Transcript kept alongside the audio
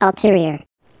Ulterior.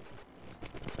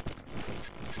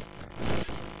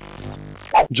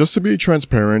 Just to be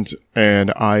transparent,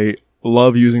 and I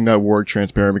love using that word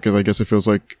transparent because I guess it feels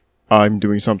like I'm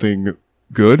doing something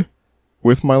good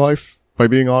with my life by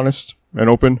being honest and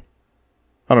open.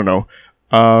 I don't know.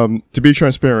 To be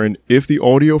transparent, if the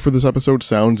audio for this episode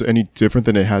sounds any different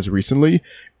than it has recently,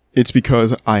 it's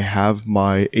because I have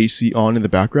my AC on in the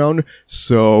background,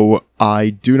 so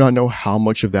I do not know how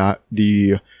much of that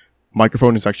the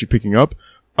microphone is actually picking up.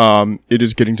 It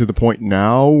is getting to the point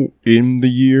now in the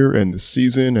year and the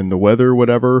season and the weather,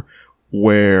 whatever,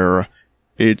 where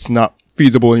it's not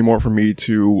feasible anymore for me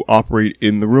to operate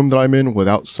in the room that I'm in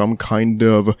without some kind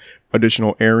of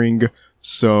additional airing.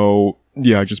 So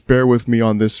yeah, just bear with me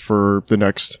on this for the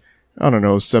next,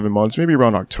 7 months, maybe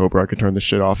around October, I can turn this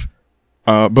shit off.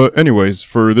 But anyways,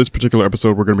 for this particular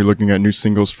episode, we're going to be looking at new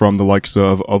singles from the likes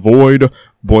of Avoid,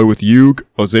 Boy With You,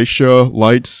 Ozacia,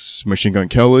 Lights, Machine Gun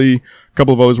Kelly, a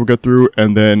couple of others we'll get through,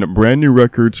 and then brand new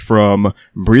records from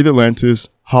Breathe Atlantis,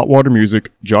 Hot Water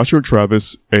Music, Joshua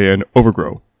Travis, and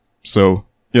Overgrow. So,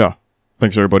 yeah.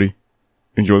 Thanks everybody.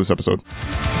 Enjoy this episode.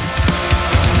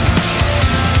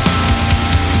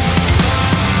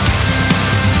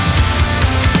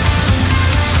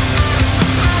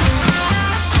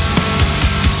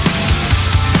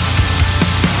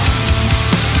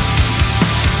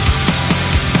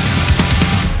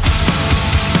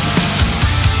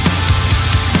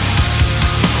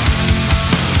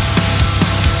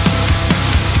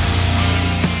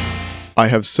 I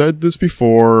have said this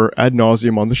before ad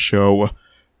nauseum on the show.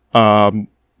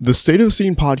 The State of the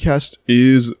Scene podcast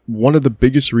is one of the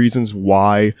biggest reasons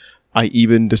why I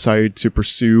even decided to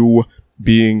pursue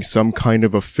being some kind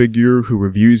of a figure who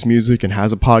reviews music and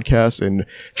has a podcast and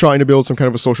trying to build some kind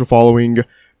of a social following.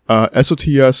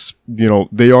 SOTS,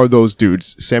 they are those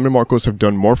dudes. Sam and Marcos have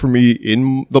done more for me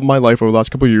in my life over the last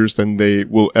couple of years than they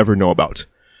will ever know about.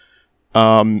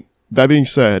 That being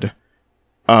said,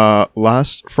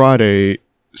 last Friday,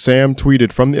 Sam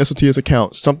tweeted from the SOTS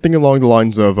account something along the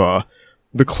lines of,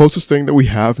 the closest thing that we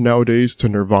have nowadays to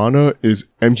Nirvana is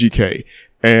MGK.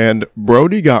 And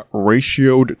Brody got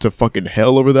ratioed to fucking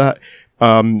hell over that.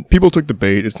 People took the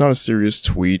bait. It's not a serious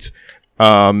tweet.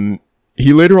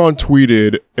 He later on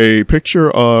tweeted a picture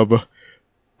of,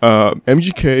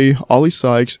 MGK, Ollie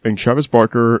Sykes, and Travis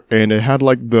Barker, and it had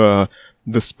like the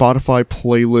Spotify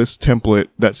playlist template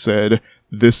that said,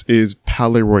 "This is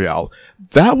Palais Royale."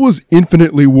 That was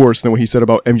infinitely worse than what he said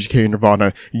about MGK and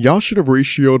Nirvana. Y'all should have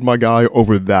ratioed my guy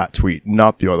over that tweet,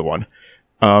 not the other one.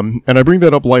 And I bring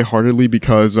that up lightheartedly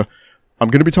because I'm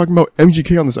going to be talking about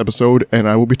MGK on this episode, and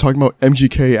I will be talking about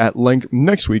MGK at length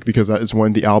next week because that is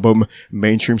when the album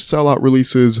Mainstream Sellout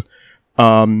releases.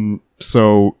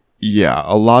 So yeah,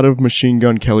 a lot of Machine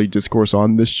Gun Kelly discourse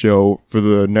on this show for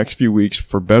the next few weeks,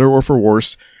 for better or for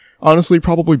worse. Honestly,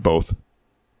 probably both.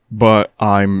 But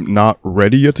I'm not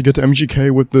ready yet to get to MGK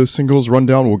with the singles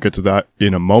rundown. We'll get to that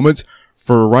in a moment.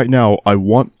 For right now, I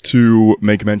want to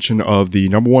make mention of the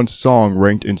number one song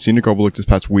ranked in Scenic Overlook this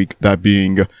past week, that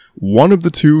being one of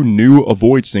the two new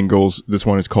Avoid singles. This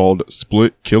one is called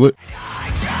Split Kill It.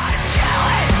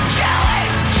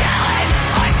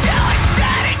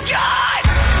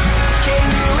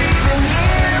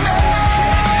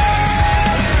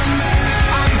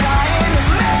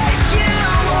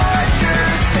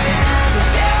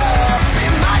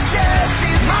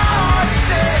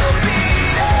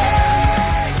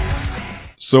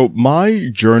 So my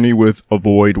journey with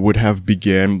Avoid would have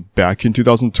began back in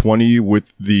 2020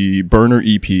 with the Burner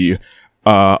EP.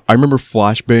 I remember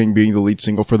Flashbang being the lead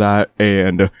single for that,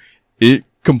 and it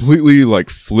completely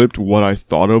flipped what I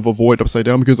thought of Avoid upside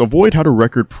down, because Avoid had a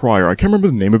record prior. I can't remember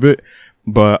the name of it,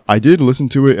 but I did listen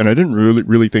to it and I didn't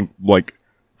really think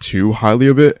too highly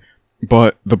of it.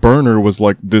 But the Burner was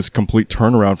this complete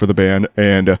turnaround for the band,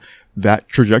 and that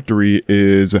trajectory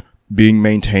is being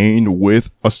maintained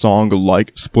with a song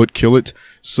like Split Kill It.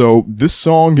 So this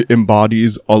song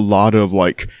embodies a lot of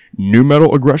nu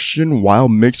metal aggression while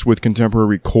mixed with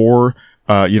contemporary core,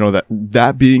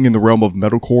 that being in the realm of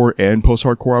metalcore and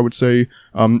post-hardcore, I would say.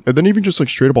 And then even just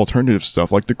straight up alternative stuff.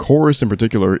 The chorus in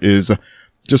particular is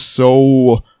just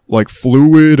so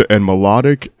fluid and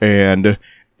melodic, and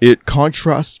it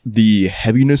contrasts the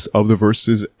heaviness of the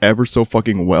verses ever so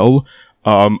fucking well.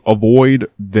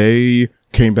 Avoid, they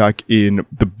came back in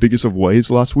the biggest of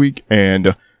ways last week,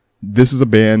 and this is a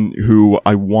band who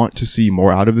I want to see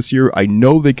more out of this year. I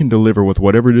know they can deliver with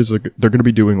whatever it is they're going to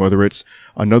be doing, whether it's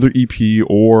another EP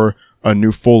or a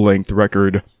new full-length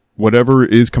record. Whatever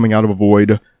is coming out of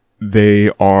Avoid,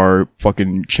 they are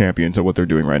fucking champions at what they're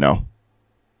doing right now.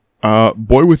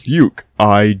 Boy with Uke.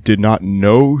 I did not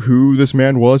know who this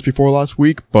man was before last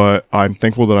week, but I'm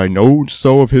thankful that I know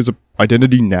so of his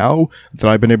identity now that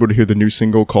I've been able to hear the new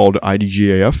single called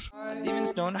IDGAF.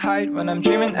 Demons don't hide when I'm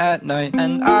dreaming at night,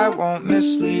 and I won't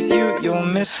mislead you, you'll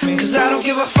miss me. Cause I don't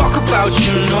give a fuck about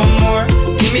you no more.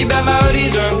 Give me bad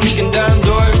melodies or I'm kicking down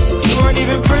doors. You weren't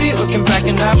even pretty looking back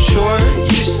and I'm sure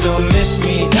you still miss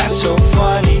me, that's so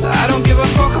funny. I don't give a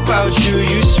fuck about you,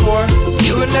 you swore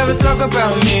you would never talk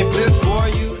about me before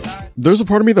you lied. There's a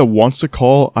part of me that wants to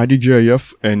call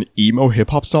IDGAF an emo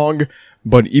hip-hop song,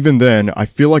 but even then, I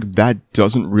feel like that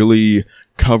doesn't really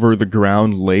cover the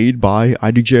ground laid by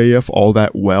IDGAF all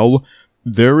that well.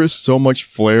 There is so much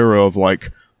flair of,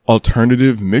 like,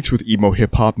 alternative mixed with emo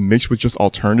hip-hop, mixed with just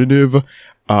alternative,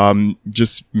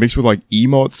 just mixed with, like,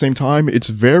 emo at the same time. It's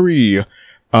very,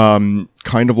 kind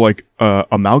of, like,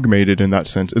 amalgamated in that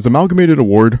sense. Is amalgamated a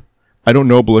word? I don't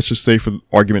know, but let's just say for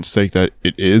argument's sake that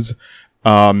it is.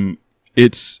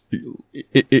 It's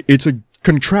a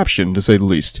contraption, to say the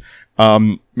least.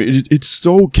 It's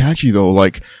so catchy though,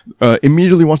 like,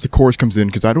 immediately once the chorus comes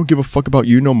in, cause I don't give a fuck about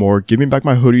you no more, give me back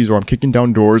my hoodies or I'm kicking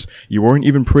down doors, you weren't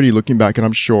even pretty looking back and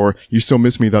I'm sure you still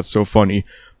miss me, that's so funny.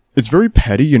 It's very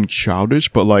petty and childish,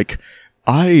 but like,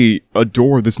 I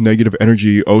adore this negative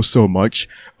energy oh so much.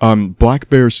 Black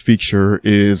Bear's feature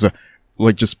is,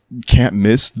 like, just can't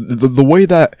miss. The way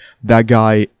that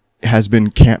guy has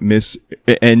been can't miss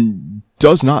and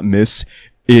does not miss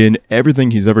in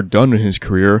everything he's ever done in his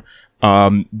career.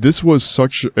 This was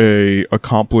such a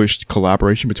accomplished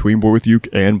collaboration between Boy With Uke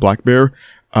and Black Bear.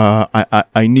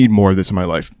 I need more of this in my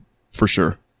life, for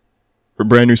sure. A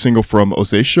brand new single from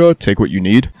Ozacia, Take What You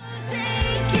Need.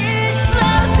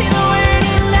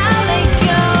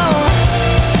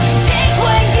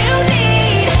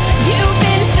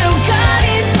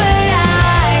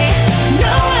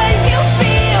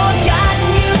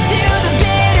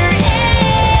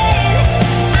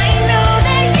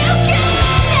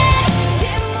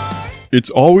 It's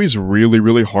always really,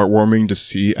 really heartwarming to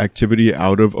see activity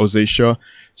out of Ozacia.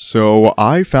 So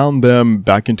I found them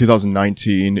back in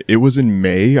 2019. It was in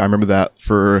May. I remember that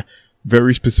for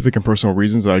very specific and personal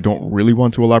reasons that I don't really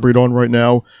want to elaborate on right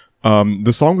now.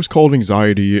 The song was called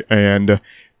Anxiety, and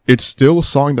it's still a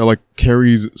song that, like,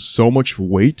 carries so much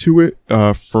weight to it,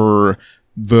 for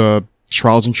the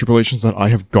trials and tribulations that I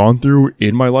have gone through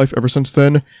in my life ever since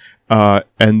then.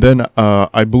 And then,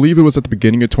 I believe it was at the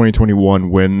beginning of 2021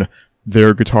 when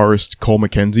their guitarist Cole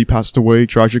McKenzie passed away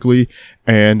tragically,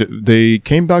 and they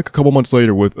came back a couple months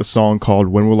later with a song called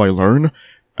When Will I Learn,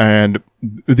 and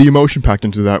the emotion packed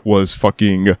into that was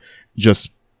fucking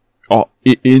just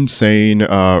insane,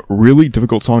 really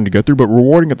difficult song to get through, but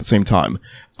rewarding at the same time.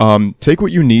 Take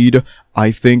What You Need,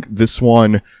 I think this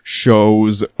one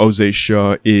shows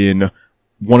Ozacia in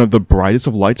one of the brightest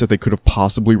of lights that they could have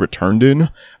possibly returned in.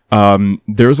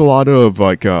 There's a lot of,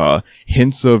 like,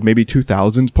 hints of maybe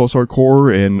 2000s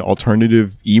post-hardcore and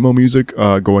alternative emo music,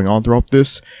 going on throughout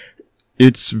this.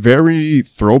 It's very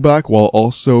throwback while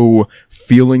also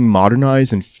feeling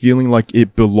modernized and feeling like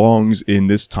it belongs in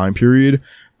this time period.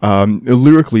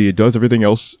 Lyrically, it does everything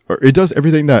else, or it does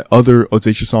everything that other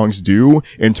Ozacia songs do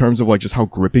in terms of, like, just how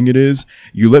gripping it is.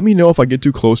 You let me know if I get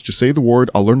too close, just say the word,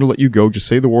 I'll learn to let you go, just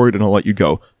say the word and I'll let you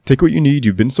go. Take what you need,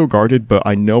 you've been so guarded, but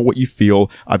I know what you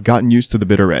feel, I've gotten used to the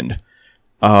bitter end.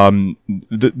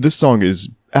 This song is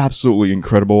absolutely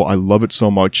incredible, I love it so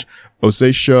much.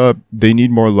 Ozacia, they need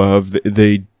more love,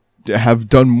 they have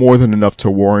done more than enough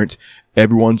to warrant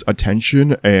everyone's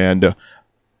attention, and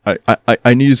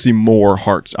I need to see more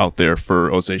hearts out there for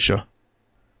Ozacia.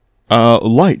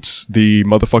 Lights, the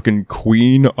motherfucking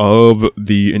queen of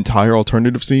the entire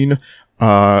alternative scene.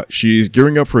 She's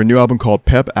gearing up for a new album called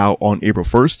Pep out on April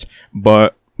 1st,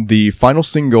 but the final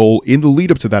single in the lead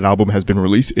up to that album has been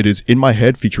released. It is In My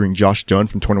Head featuring Josh Dunn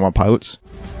from 21 Pilots.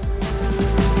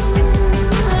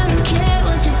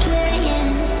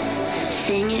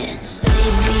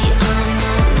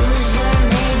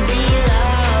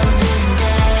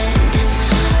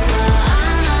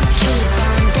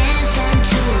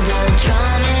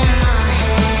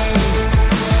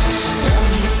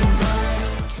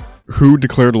 Who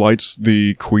declared Lights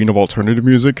the queen of alternative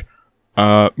music?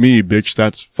 Me, bitch,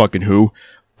 that's fucking who.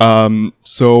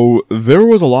 So there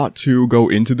was a lot to go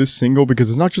into this single because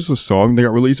it's not just a song that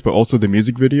got released, but also the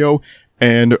music video.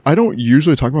 And I don't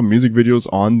usually talk about music videos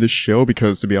on this show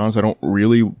because, to be honest, I don't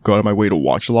really go out of my way to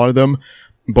watch a lot of them.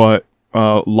 But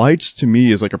Lights to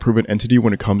me is like a proven entity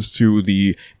when it comes to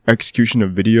the execution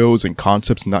of videos and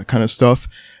concepts and that kind of stuff.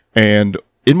 And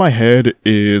In My Head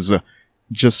is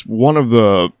just one of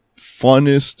the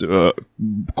funnest,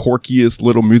 quirkiest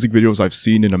little music videos I've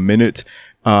seen in a minute.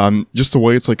 Just the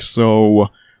way it's like so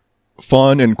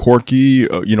fun and quirky,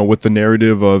 with the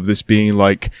narrative of this being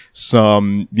like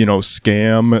some,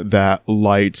 scam that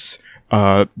Lights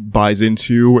buys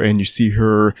into, and you see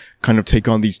her kind of take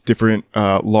on these different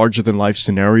larger than life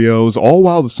scenarios, all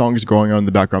while the song is going on in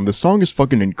the background. The song is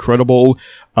fucking incredible.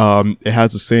 It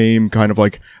has the same kind of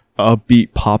like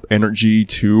upbeat pop energy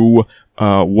to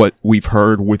what we've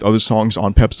heard with other songs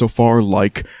on Pep so far,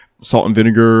 like Salt and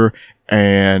Vinegar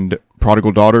and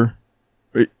Prodigal Daughter.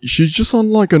 She's just on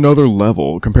like another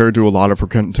level compared to a lot of her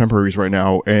contemporaries right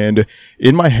now. And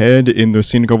in my head, in the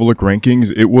Scenic Overlook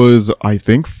rankings, it was, I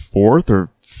think, 4th or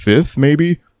 5th,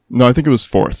 maybe? No, I think it was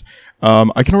 4th.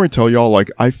 I can already tell y'all, like,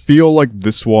 I feel like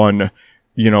this one,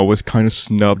 was kind of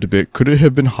snubbed a bit. Could it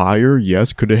have been higher?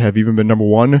 Yes. Could it have even been number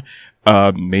 1?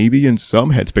 Maybe in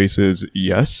some headspaces,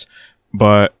 yes.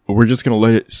 But we're just gonna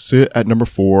let it sit at number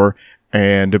 4.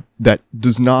 And that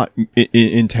does not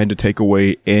intend to take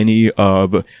away any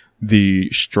of the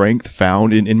strength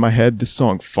found in my head. This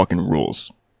song fucking rules.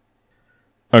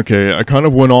 Okay, I kind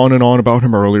of went on and on about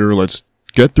him earlier. Let's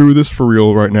get through this for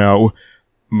real right now.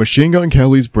 Machine Gun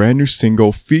Kelly's brand new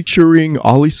single featuring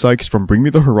Ollie Sykes from Bring Me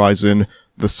the Horizon.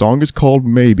 The song is called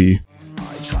Maybe.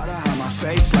 I try to hide my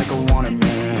face like a wanted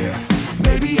man.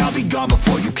 Maybe I'll be gone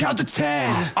before you count to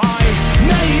 10. I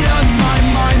made up my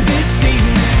mind this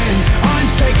evening. I'm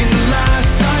taking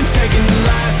the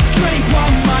last drink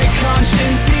while my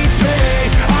conscience eats me.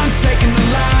 I'm taking the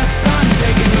last,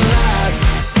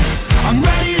 I'm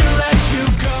ready to let you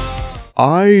go.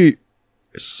 I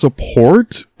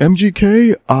support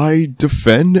MGK. I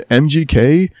defend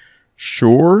MGK.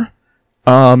 Sure.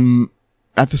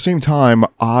 At the same time,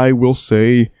 I will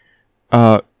say,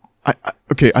 I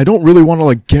don't really want to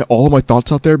like get all of my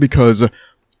thoughts out there because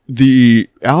the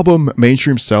album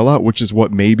Mainstream Sellout, which is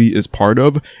what Maybe is part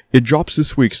of, it drops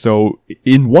this week. So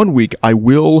in 1 week, I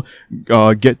will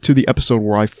get to the episode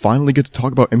where I finally get to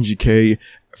talk about MGK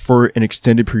for an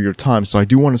extended period of time. So I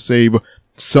do want to save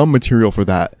some material for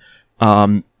that.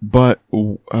 But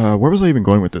where was I even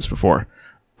going with this before?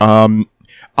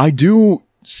 I do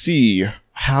see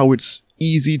how it's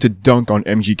easy to dunk on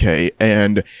MGK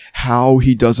and how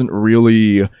he doesn't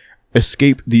really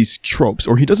escape these tropes,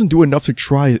 or he doesn't do enough to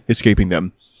try escaping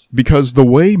them, because the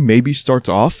way Maybe starts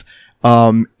off,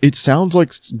 it sounds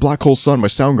like Black Hole Sun by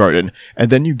Soundgarden, and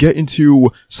then you get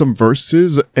into some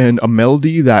verses and a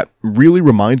melody that really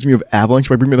reminds me of Avalanche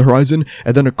by Bring Me the Horizon,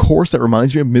 and then a chorus that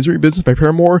reminds me of Misery Business by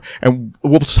Paramore, and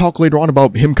we'll talk later on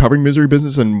about him covering Misery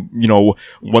Business and,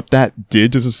 what that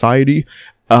did to society.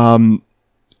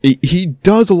 He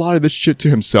does a lot of this shit to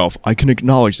himself. I can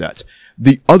acknowledge that.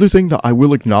 The other thing that I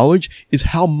will acknowledge is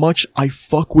how much I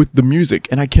fuck with the music,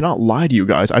 and I cannot lie to you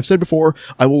guys. I've said before,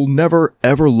 I will never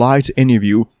ever lie to any of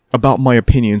you about my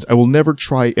opinions. I will never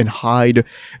try and hide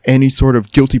any sort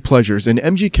of guilty pleasures, and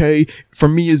MGK, for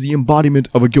me, is the embodiment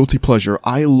of a guilty pleasure.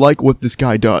 I like what this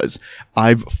guy does.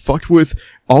 I've fucked with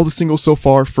all the singles so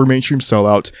far for Mainstream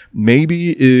Sellout.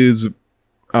 Maybe is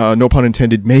no pun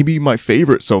intended, maybe my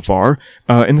favorite so far.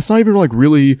 And it's not even like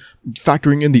really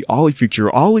factoring in the Ollie feature.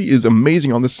 Ollie is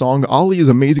amazing on this song. Ollie is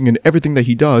amazing in everything that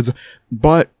he does,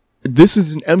 but this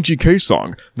is an MGK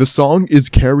song. The song is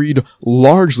carried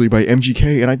largely by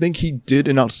MGK, and I think he did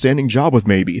an outstanding job with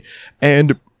Maybe.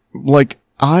 And like,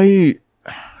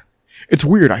 it's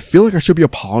weird. I feel like I should be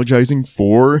apologizing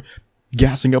for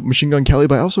gassing up Machine Gun Kelly,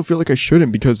 but I also feel like I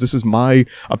shouldn't, because this is my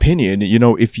opinion.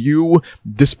 If you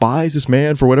despise this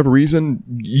man for whatever reason,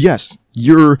 yes,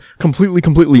 you're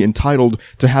completely entitled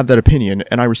to have that opinion,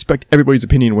 and I respect everybody's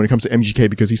opinion when it comes to MGK,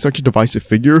 because he's such a divisive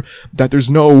figure that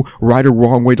there's no right or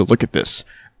wrong way to look at this.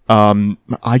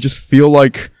 I just feel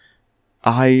like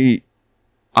I'm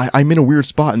in a weird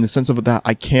spot in the sense of that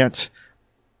I can't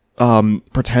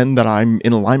pretend that I'm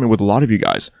in alignment with a lot of you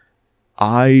guys.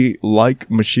 I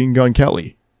like Machine Gun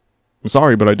Kelly. I'm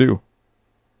sorry, but I do.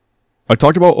 I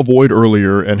talked about Avoid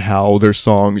earlier and how their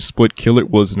song Split Kill It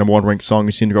was the number 1 ranked song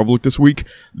in Scenic Overlook this week.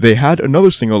 They had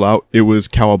another single out. It was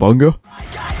Cowabunga.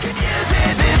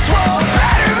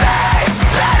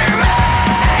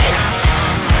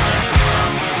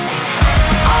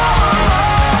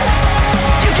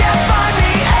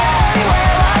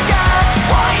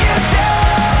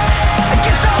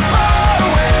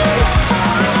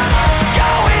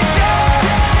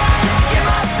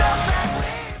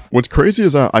 What's crazy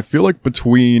is that I feel like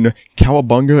between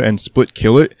Cowabunga and Split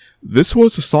Kill It, this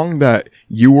was a song that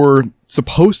you were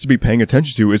supposed to be paying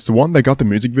attention to. It's the one that got the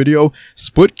music video.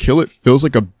 Split Kill It feels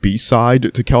like a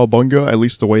B-side to Cowabunga, at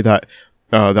least the way that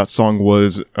that song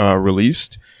was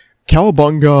released.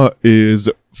 Cowabunga is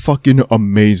fucking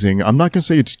amazing. I'm not gonna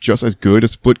say it's just as good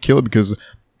as Split Kill It, because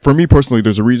for me personally,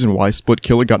 there's a reason why Split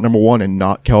Killa got number 1 and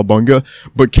not Cowabunga,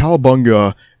 but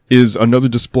Cowabunga is another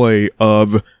display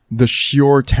of the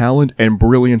sheer talent and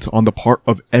brilliance on the part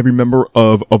of every member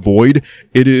of Avoid.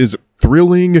 It is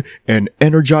thrilling and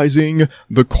energizing.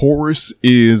 The chorus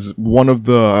is one of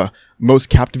the most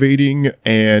captivating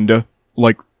and,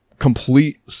 like,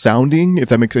 complete sounding, if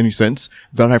that makes any sense,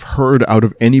 that I've heard out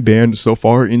of any band so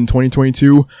far in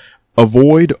 2022.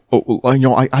 Avoid,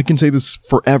 I can say this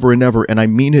forever and ever, and I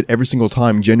mean it every single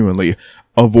time, genuinely.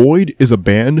 Avoid is a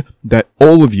band that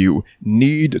all of you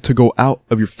need to go out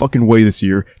of your fucking way this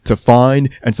year to find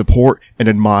and support and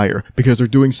admire, because they're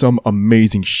doing some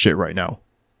amazing shit right now.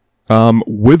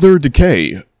 Wither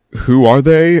Decay. Who are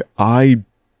they? I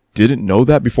didn't know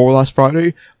that before last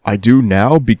Friday. I do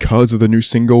now because of the new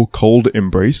single, Cold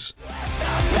Embrace.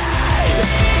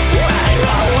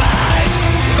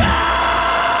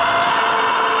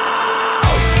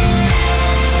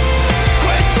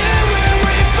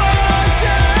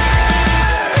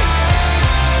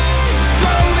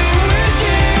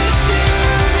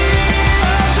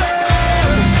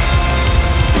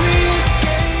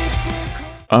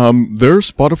 Their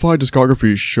Spotify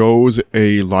discography shows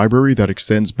a library that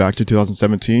extends back to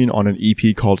 2017 on an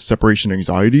EP called Separation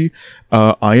Anxiety.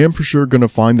 I am for sure gonna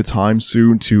find the time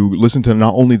soon to listen to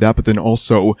not only that, but then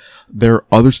also their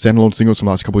other standalone singles from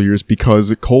the last couple of years,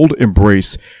 because Cold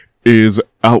Embrace is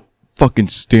out fucking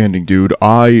standing, dude.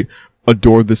 I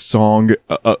adore this song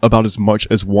about as much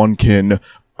as one can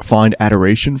find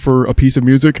adoration for a piece of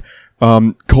music.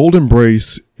 Cold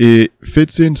Embrace, it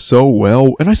fits in so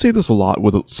well, and I say this a lot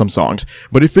with some songs,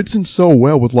 but it fits in so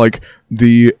well with, like,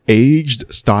 the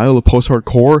aged style of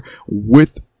post-hardcore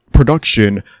with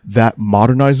production that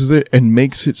modernizes it and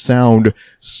makes it sound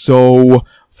so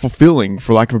fulfilling,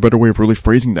 for lack of a better way of really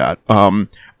phrasing that.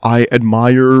 I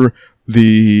admire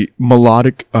the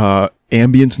melodic,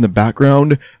 ambience in the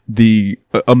background, the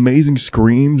amazing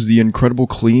screams, the incredible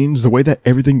cleans, the way that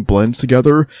everything blends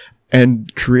together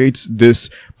and creates this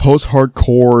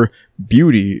post-hardcore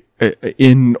beauty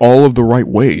in all of the right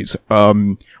ways.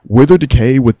 Wither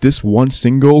Decay with this one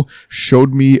single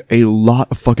showed me a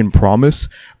lot of fucking promise.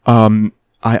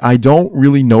 I don't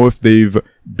really know if they've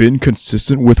been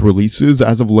consistent with releases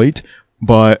as of late,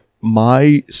 but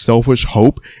my selfish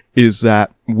hope is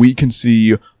that we can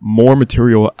see more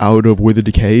material out of Wither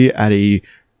Decay at a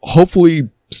hopefully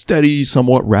steady,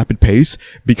 somewhat rapid pace,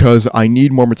 because I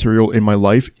need more material in my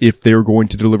life if they're going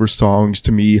to deliver songs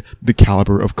to me the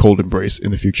caliber of Cold Embrace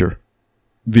in the future.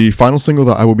 The final single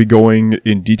that I will be going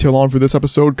in detail on for this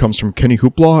episode comes from Kenny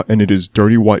Hoopla, and it is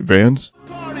Dirty White Vans.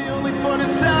 Party only for the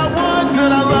sad ones,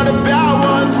 and I love the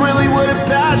bad ones, really with a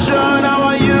passion. I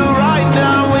want you right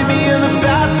now with me in the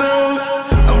bathroom.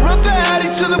 I wrote the Addy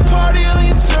to the party on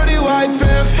your dirty white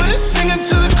fans, put it singing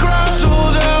to the crowd,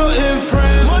 sold out in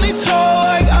France. Money tall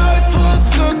like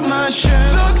iPhones, took my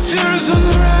chance, took tears on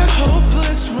the rack,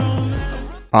 hopeless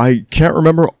romance. I can't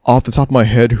remember off the top of my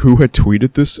head who had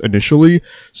tweeted this initially,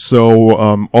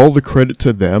 so all the credit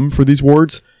to them for these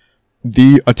words.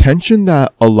 The attention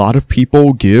that a lot of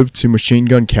people give to Machine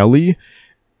Gun Kelly,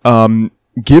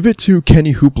 give it to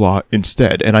Kenny Hoopla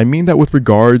instead. And I mean that with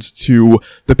regards to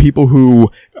the people who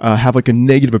have like a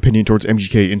negative opinion towards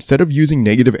MGK. Instead of using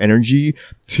negative energy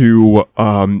to,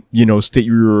 state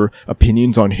your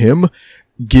opinions on him,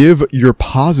 give your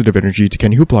positive energy to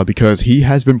Kenny Hoopla, because he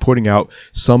has been putting out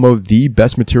some of the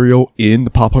best material in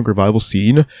the pop punk revival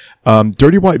scene.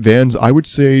 Dirty White Vans, I would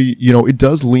say, it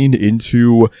does lean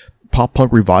into pop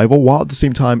punk revival while at the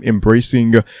same time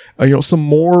embracing, some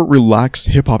more relaxed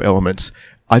hip hop elements.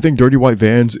 I think Dirty White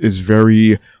Vans is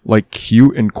very,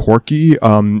 cute and quirky.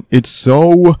 It's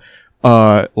so,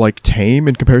 tame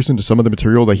in comparison to some of the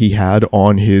material that he had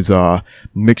on his,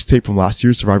 mixtape from last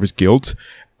year, Survivor's Guilt.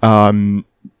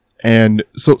 And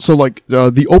so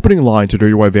the opening line to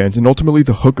Dirty White Vans and ultimately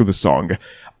the hook of the song,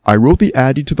 I wrote the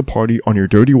Addy to the party on your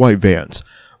dirty white Vans.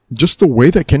 Just the way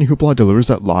that Kenny Hoopla delivers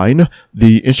that line,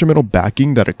 the instrumental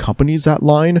backing that accompanies that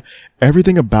line,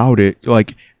 everything about it,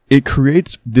 it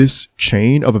creates this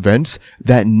chain of events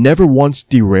that never once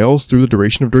derails through the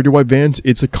duration of Dirty White Vans.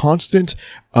 It's a constant,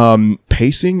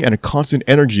 pacing and a constant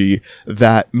energy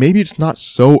that maybe it's not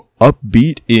so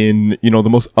upbeat in, the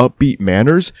most upbeat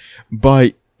manners,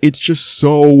 but it's just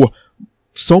so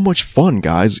much fun,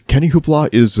 guys. Kenny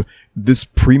Hoopla is this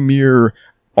premier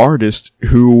artist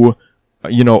who,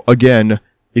 again,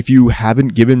 if you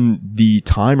haven't given the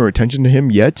time or attention to him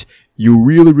yet, you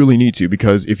really, really need to,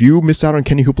 because if you miss out on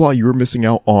Kenny Hoopla, you're missing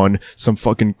out on some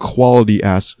fucking quality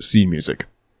ass scene music.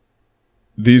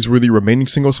 These were the remaining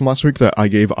singles from last week that I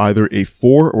gave either a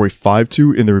 4 or a 5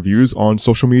 to in the reviews on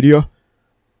social media.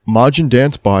 Majin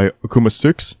Dance by Akuma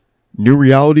 6, New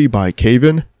Reality by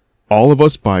Cave-In, All of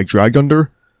Us by Dragged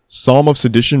Under, Psalm of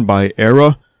Sedition by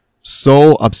Era,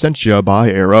 Soul Absentia by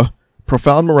Era,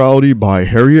 Profound Morality by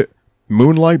Harriet,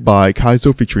 Moonlight by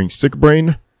Kaizo featuring Sick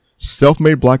Brain,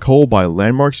 Self-Made Black Hole by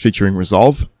Landmarks featuring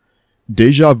Resolve,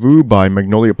 Deja Vu by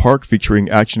Magnolia Park featuring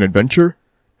Action Adventure,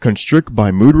 Constrict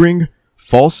by Mood Ring,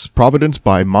 False Providence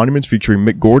by Monuments featuring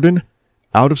Mick Gordon,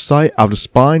 Out of Sight, Out of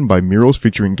Spine by Murals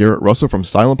featuring Garrett Russell from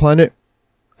Silent Planet,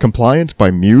 Compliance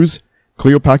by Muse,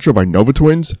 Cleopatra by Nova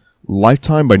Twins,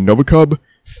 Lifetime by Nova Cub,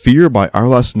 Fear by Our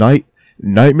Last Night,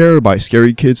 Nightmare by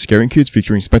Scary Kids Scaring Kids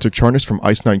featuring Spencer Charnas from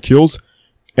Ice Nine Kills,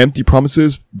 Empty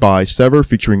Promises by Sever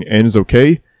featuring N is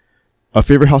Okay, A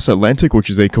Favorite House Atlantic, which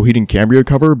is a Coheeding Cambria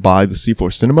cover by the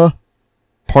Seafloor Cinema,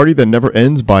 Party That Never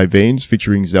Ends by Veins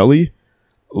featuring Zelly,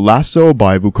 Lasso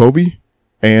by Vukovi,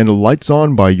 and Lights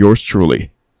On by Yours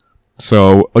Truly.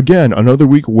 So, again, another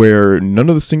week where none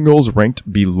of the singles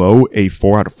ranked below a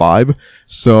 4 out of 5.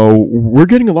 So, we're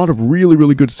getting a lot of really,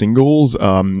 really good singles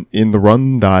in the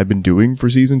run that I've been doing for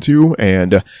Season 2,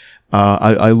 and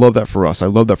I love that for us. I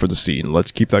love that for the scene.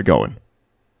 Let's keep that going.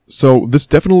 So, this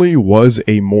definitely was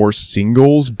a more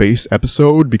singles-based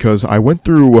episode because I went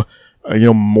through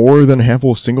more than a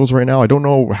handful of singles right now. I don't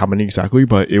know how many exactly,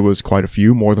 but it was quite a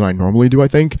few, more than I normally do, I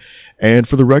think. And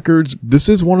for the records, this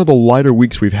is one of the lighter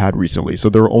weeks we've had recently. So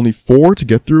there are only 4 to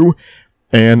get through.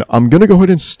 And I'm going to go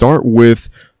ahead and start with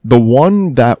the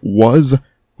one that was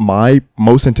my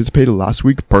most anticipated last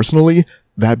week personally,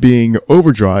 that being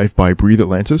Overdrive by Breathe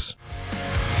Atlantis.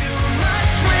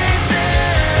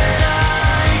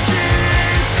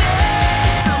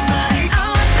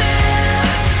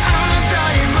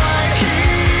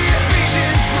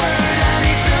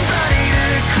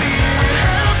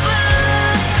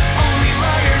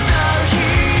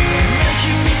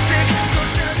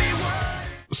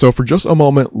 So for just a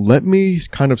moment, let me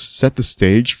kind of set the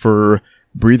stage for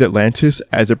Breathe Atlantis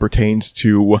as it pertains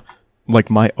to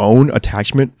like my own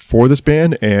attachment for this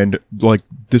band and like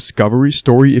discovery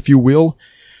story, if you will.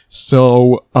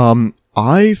 So,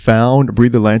 I found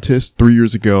Breathe Atlantis 3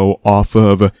 years ago off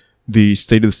of the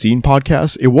State of the Scene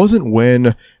podcast. It wasn't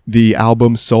when the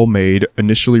album Soul Made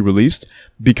initially released,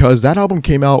 because that album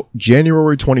came out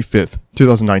January 25th,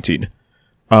 2019.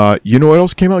 You know what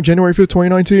else came out January 5th,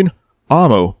 2019?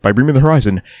 Amo by Bring Me the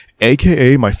Horizon,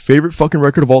 aka my favorite fucking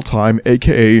record of all time,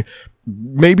 aka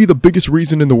maybe the biggest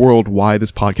reason in the world why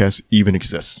this podcast even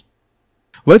exists.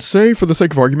 Let's say, for the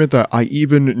sake of argument, that I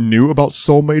even knew about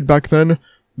Soul Made back then.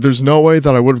 There's no way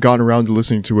that I would have gotten around to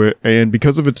listening to it, and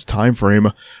because of its time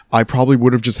frame, I probably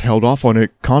would have just held off on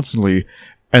it constantly.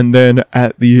 And then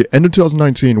at the end of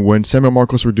 2019, when Sam and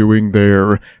Marcos were doing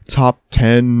their top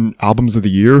 10 albums of the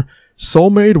year, Soul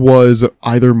Made was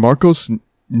either Marcos'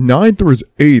 9th or his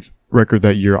 8th record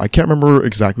that year. I can't remember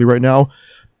exactly right now,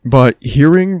 but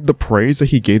hearing the praise that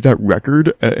he gave that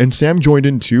record, and Sam joined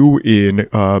in too in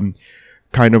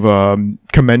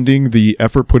commending the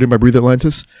effort put in by Breathe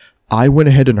Atlantis, I went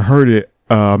ahead and heard it,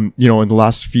 in the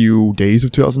last few days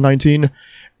of 2019,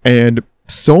 and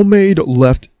Soul Made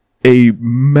left a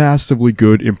massively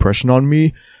good impression on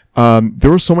me.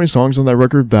 There were so many songs on that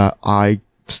record that I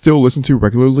still listen to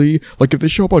regularly. Like if they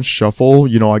show up on shuffle,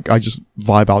 I just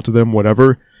vibe out to them,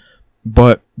 whatever.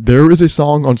 But there is a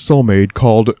song on Soul Made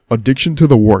called Addiction to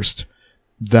the Worst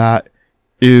that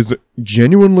is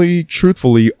genuinely,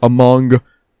 truthfully, among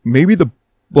maybe the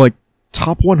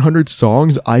top 100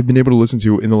 songs I've been able to listen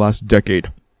to in the last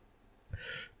decade.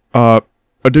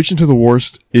 Addiction to the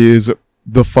Worst is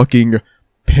the fucking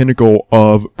pinnacle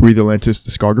of Breathe Atlantis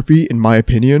discography, in my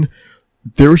opinion.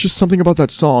 There was just something about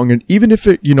that song, and even if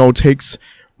it, takes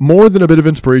more than a bit of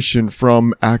inspiration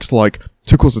from acts like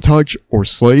Too Close to Touch or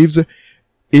Slaves, it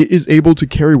is able to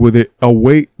carry with it a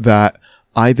weight that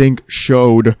I think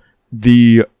showed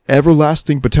the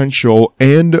everlasting potential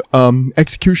and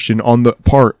execution on the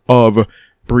part of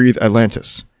Breathe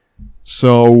Atlantis.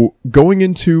 So, going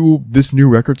into this new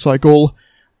record cycle,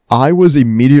 I was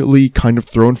immediately kind of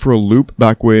thrown for a loop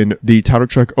back when the title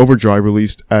track Overdrive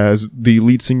released as the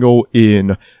lead single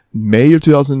in May of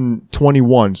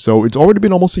 2021. So it's already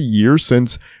been almost a year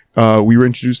since we were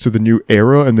introduced to the new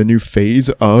era and the new phase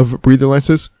of Breathe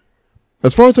Atlantis.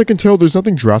 As far as I can tell, there's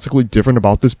nothing drastically different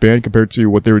about this band compared to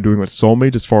what they were doing with Soul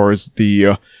Made as far as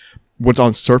the what's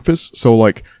on surface. So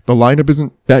like the lineup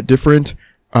isn't that different,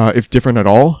 if different at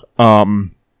all.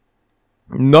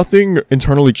 Nothing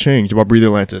internally changed about Breathe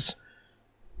Atlantis.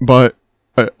 But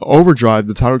Overdrive,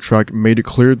 the title track, made it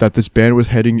clear that this band was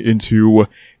heading into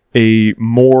a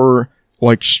more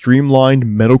like streamlined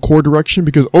metalcore direction,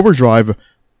 because Overdrive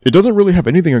it doesn't really have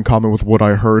anything in common with what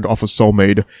I heard off of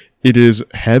Soulmate. It is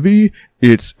heavy,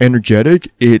 it's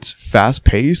energetic, it's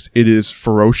fast-paced, it is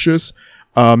ferocious.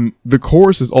 The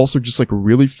chorus is also just like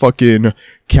really fucking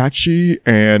catchy,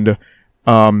 and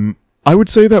I would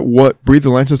say that what Breathe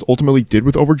Atlantis ultimately did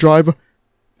with Overdrive,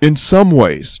 in some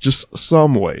ways, just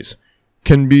some ways,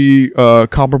 can be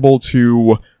comparable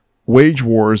to Wage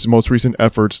War's most recent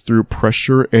efforts through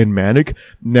Pressure and Manic.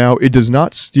 Now, it does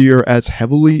not steer as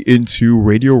heavily into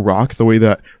radio rock the way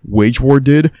that Wage War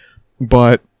did,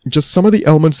 but just some of the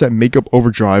elements that make up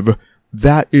Overdrive,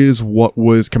 that is what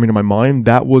was coming to my mind.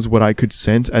 That was what I could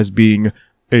sense as being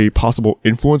a possible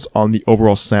influence on the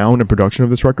overall sound and production of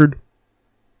this record.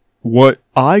 What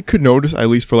I could notice, at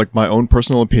least for like my own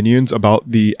personal opinions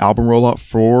about the album rollout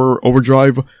for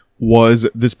Overdrive, was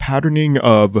this patterning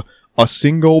of a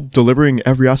single delivering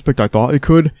every aspect I thought it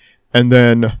could, and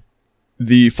then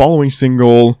the following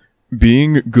single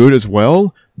being good as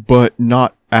well, but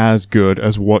not as good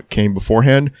as what came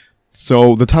beforehand.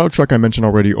 So the title track I mentioned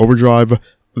already, Overdrive,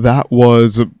 that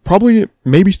was probably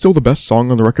maybe still the best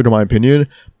song on the record in my opinion.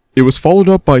 It was followed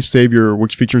up by Savior,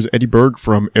 which features Eddie Berg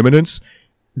from Eminence.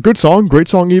 Good song, great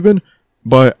song even,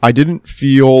 but I didn't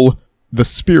feel the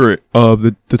spirit of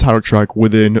the title track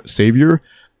within Savior.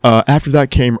 After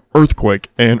that came Earthquake,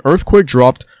 and Earthquake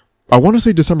dropped, I want to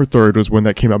say December 3rd was when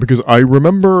that came out, because I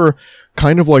remember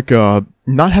kind of like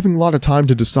not having a lot of time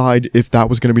to decide if that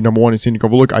was going to be number one in Scenic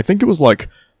Overlook. I think it was like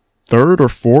third or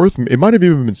fourth. It might have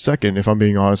even been second, if I'm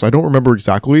being honest. I don't remember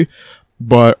exactly,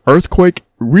 but Earthquake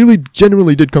really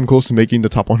genuinely did come close to making the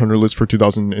top 100 list for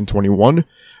 2021.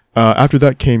 After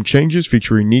that came Changes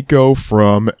featuring Nico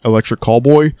from Electric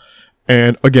Callboy.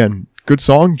 And again, good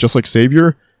song, just like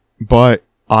Savior, but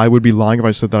I would be lying if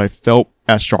I said that I felt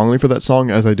as strongly for that song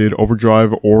as I did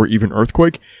Overdrive or even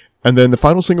Earthquake. And then the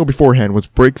final single beforehand was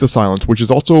Break the Silence, which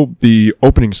is also the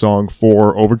opening song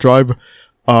for Overdrive.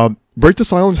 Break the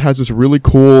Silence has this really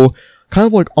cool, kind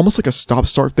of like almost like a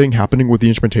stop-start thing happening with the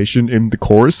instrumentation in the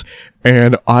chorus,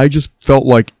 and I just felt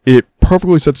like it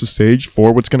perfectly sets the stage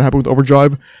for what's going to happen with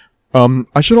Overdrive.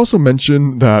 I should also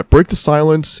mention that Break the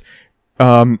Silence,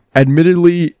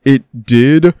 admittedly, it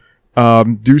did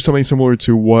do something similar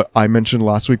to what I mentioned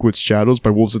last week with Shadows by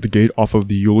Wolves at the Gate off of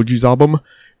the Eulogies album,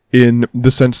 in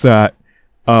the sense that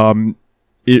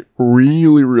it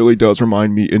really, really does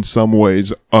remind me in some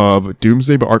ways of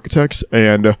Doomsday by Architects.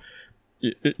 And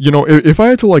you know, if I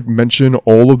had to like mention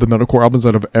all of the metalcore albums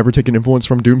that have ever taken influence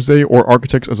from Doomsday or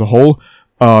Architects as a whole,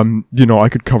 you know, I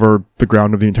could cover the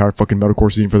ground of the entire fucking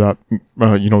metalcore scene for that,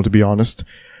 you know, to be honest.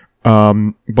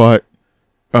 But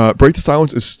Break the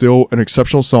Silence is still an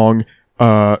exceptional song.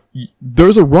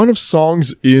 There's a run of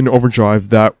songs in Overdrive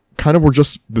that kind of were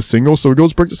just the singles. So it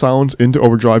goes Break the Silence into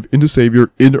Overdrive, into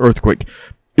Savior, into Earthquake.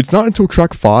 It's not until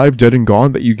track 5, Dead and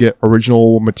Gone, that you get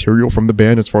original material from the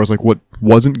band as far as like what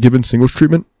wasn't given singles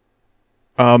treatment.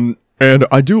 And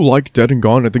I do like Dead and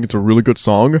Gone. I think it's a really good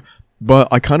song, but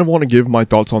I kind of want to give my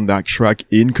thoughts on that track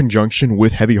in conjunction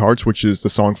with Heavy Hearts, which is the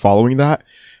song following that.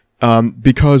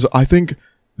 Because I think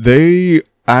they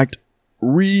act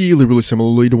really, really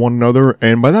similarly to one another.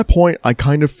 And by that point, I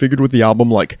kind of figured with the album,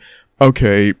 like,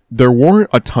 okay, there weren't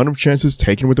a ton of chances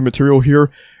taken with the material here.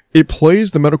 It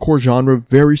plays the metalcore genre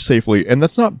very safely, and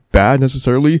that's not bad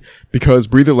necessarily, because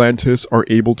Breathe Atlantis are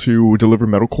able to deliver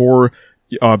metalcore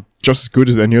just as good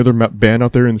as any other band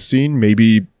out there in the scene,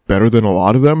 maybe better than a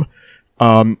lot of them.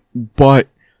 But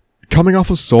coming off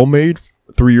of Soulmate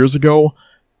 3 years ago,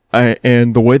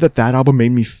 and the way that album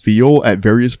made me feel at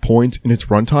various points in its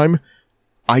runtime,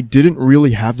 I didn't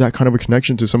really have that kind of a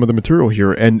connection to some of the material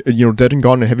here. And, you know, Dead and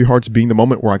Gone and Heavy Hearts being the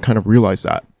moment where I kind of realized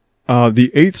that.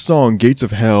 The 8th song, Gates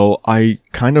of Hell, I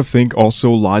kind of think also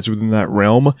lies within that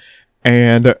realm.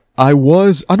 And I don't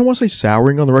want to say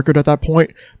souring on the record at that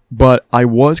point, but I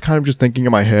was kind of just thinking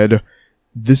in my head,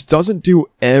 this doesn't do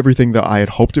everything that I had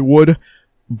hoped it would.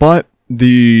 But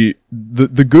the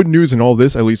good news in all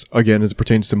this, at least again as it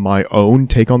pertains to my own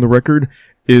take on the record,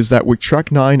 is that with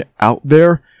track 9 out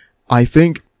there, I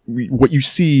think what you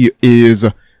see is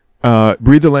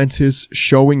Breathe Atlantis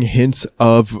showing hints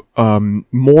of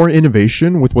more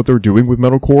innovation with what they're doing with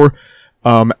metalcore.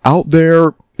 Out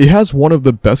there, it has one of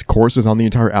the best choruses on the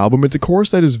entire album. It's a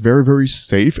chorus that is very, very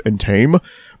safe and tame,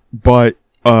 but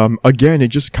again, it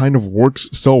just kind of works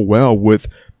so well with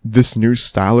this new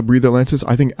style of Breathe Atlantis.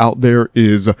 I think Out There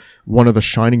is one of the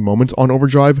shining moments on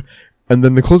Overdrive. And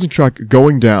then the closing track,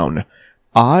 Going Down.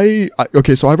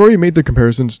 Okay, so I've already made the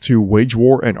comparisons to Wage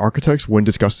War and Architects when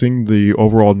discussing the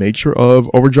overall nature of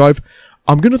Overdrive.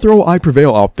 I'm gonna throw I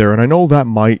Prevail out there, and I know that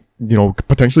might, you know,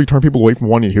 potentially turn people away from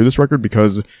wanting to hear this record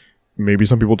because maybe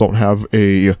some people don't have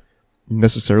a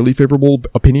necessarily favorable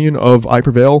opinion of I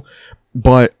Prevail.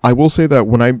 But I will say that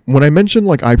when I mention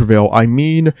like I Prevail, I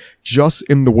mean just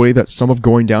in the way that Some of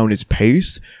Going Down is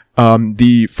paced.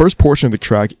 The first portion of the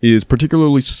track is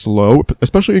particularly slow,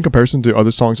 especially in comparison to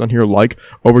other songs on here like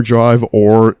Overdrive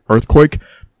or Earthquake.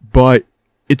 But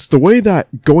it's the way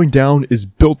that Going Down is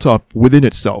built up within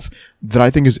itself that I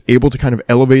think is able to kind of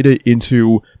elevate it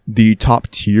into the top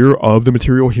tier of the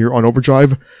material here on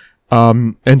Overdrive.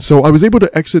 And so I was able to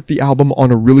exit the album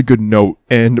on a really good note,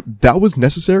 and that was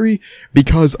necessary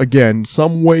because, again,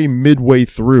 some way midway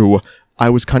through, I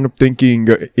was kind of thinking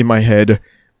in my head,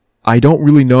 I don't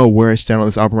really know where I stand on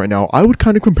this album right now. I would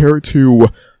kind of compare it to,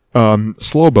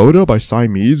 Sloboda by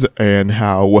Siamese, and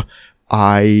how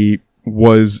I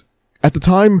was, at the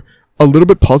time, a little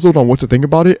bit puzzled on what to think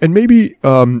about it, and maybe,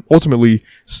 ultimately,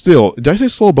 still, did I say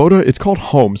Sloboda? It's called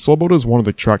Home. Sloboda is one of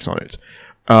the tracks on it.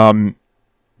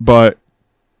 But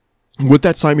with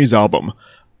that Siamese album,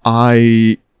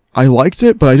 I liked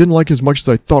it, but I didn't like it as much as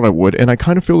I thought I would, and I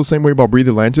kind of feel the same way about Breathe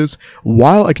Atlantis,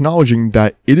 while acknowledging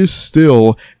that it is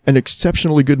still an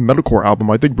exceptionally good metalcore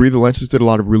album. I think Breathe Atlantis did a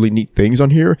lot of really neat things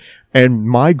on here, and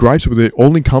my gripes with it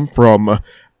only come from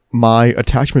my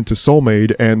attachment to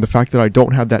Soulmade and the fact that I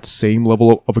don't have that same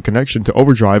level of a connection to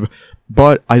Overdrive,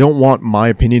 but I don't want my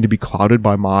opinion to be clouded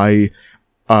by my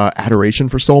adoration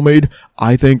for Soulmade.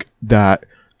 I think that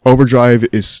Overdrive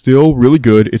is still really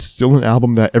good. It's still an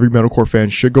album that every metalcore fan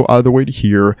should go out of their way to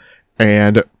hear,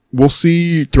 and we'll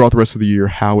see throughout the rest of the year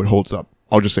how it holds up.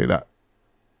 I'll just say that.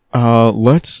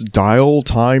 Let's dial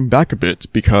time back a bit,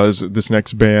 because this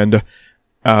next band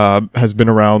has been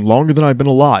around longer than I've been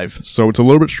alive, so it's a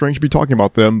little bit strange to be talking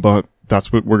about them, but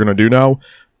that's what we're gonna do now.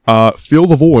 Fill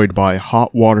the Void by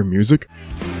Hot Water Music.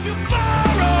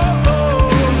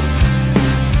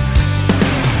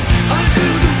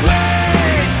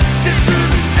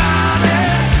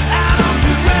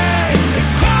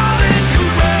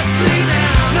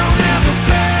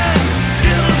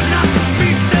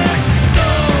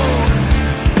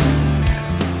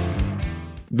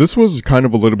 This was kind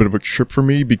of a little bit of a trip for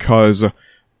me because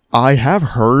I have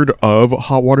heard of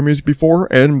Hot Water Music before,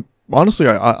 and honestly,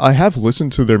 I have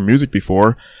listened to their music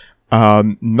before.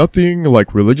 Nothing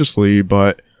like religiously,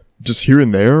 but just here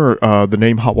and there, the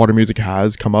name Hot Water Music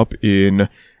has come up in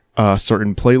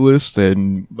certain playlists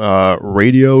and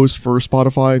radios for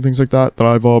Spotify and things like that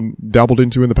I've dabbled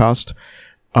into in the past.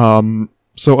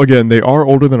 So again, they are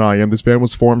older than I am. This band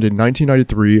was formed in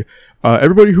 1993.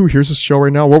 Everybody who hears this show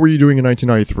right now, what were you doing in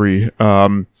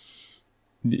 1993?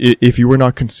 If you were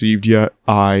not conceived yet,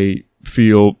 I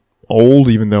feel old,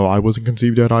 even though I wasn't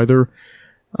conceived yet either.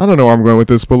 I don't know where I'm going with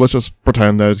this, but let's just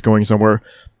pretend that it's going somewhere.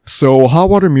 So Hot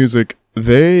Water Music,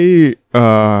 they've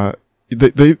been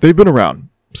around.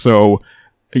 So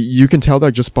you can tell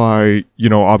that just by,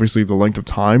 obviously the length of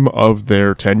time of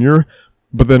their tenure,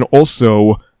 but then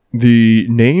also the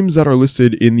names that are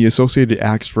listed in the associated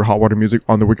acts for Hot Water Music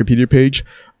on the Wikipedia page,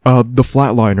 the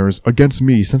Flatliners, Against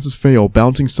Me, Senses Fail,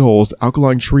 Bouncing Souls,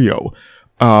 Alkaline Trio,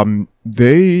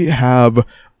 they have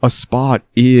a spot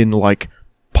in like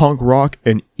punk rock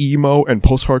and emo and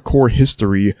post-hardcore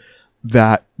history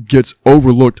that gets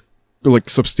overlooked like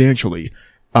substantially.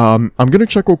 I'm gonna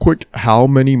check real quick how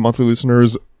many monthly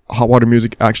listeners Hot Water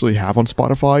Music actually have on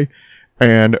Spotify.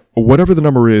 And whatever the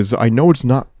number is, I know it's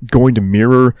not going to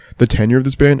mirror the tenure of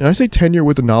this band. And I say tenure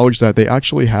with the knowledge that they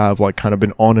actually have like kind of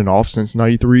been on and off since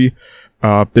 93.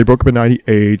 They broke up in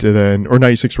 98 and then, or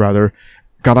 96 rather,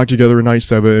 got back together in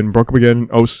 97, broke up again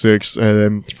in 06. And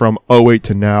then from 08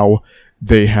 to now,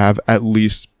 they have at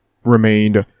least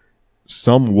remained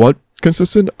somewhat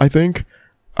consistent, I think.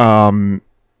 Oh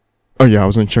yeah, I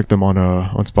was going to check them on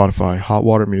Spotify. Hot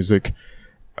Water Music.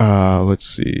 Let's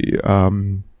see.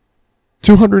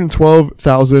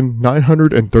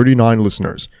 212,939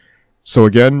 listeners. So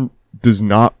again, does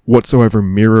not whatsoever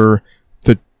mirror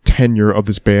the tenure of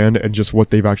this band and just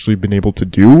what they've actually been able to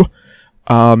do.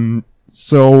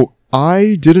 So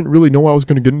I didn't really know what I was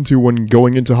going to get into when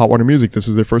going into Hot Water Music. This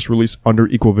is their first release under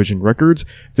Equal Vision Records.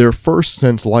 Their first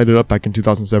since Light It Up back in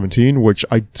 2017, which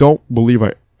I don't believe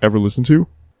I ever listened to.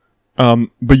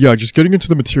 But yeah, just getting into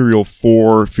the material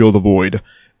for Fill the Void.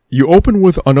 You open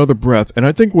with Another Breath, and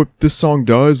I think what this song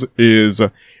does is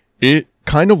it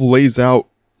kind of lays out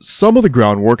some of the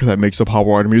groundwork that makes up Hot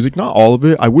Water Music, not all of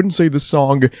it. I wouldn't say this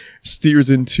song steers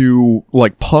into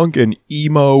like punk and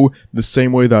emo the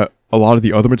same way that a lot of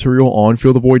the other material on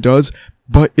Fill the Void does,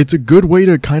 but it's a good way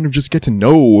to kind of just get to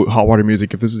know Hot Water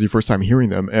Music if this is your first time hearing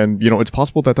them. And, it's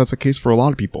possible that that's the case for a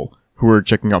lot of people who are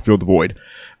checking out Fill the Void.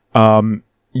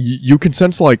 You can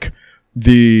sense like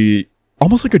the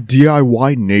almost like a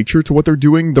DIY nature to what they're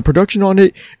doing. The production on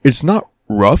it, it's not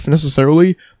rough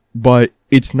necessarily, but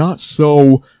it's not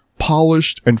so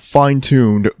polished and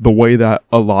fine-tuned the way that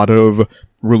a lot of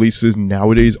releases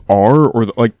nowadays are, or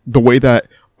like the way that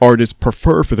artists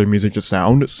prefer for their music to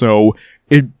sound. So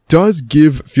it does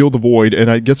give Feel the Void,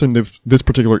 and I guess in this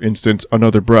particular instance,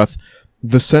 Another Breath,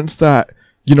 the sense that,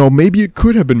 you know, maybe it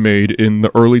could have been made in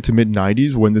the early to mid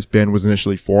 90s when this band was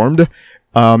initially formed.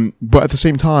 But at the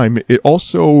same time, it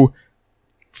also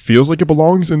feels like it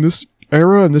belongs in this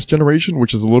era and this generation,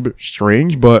 which is a little bit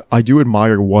strange, but I do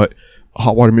admire what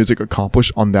Hot Water Music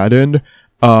accomplished on that end.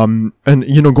 And,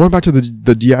 you know, going back to the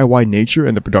DIY nature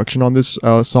and the production on this,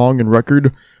 song and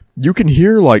record, you can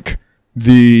hear, like,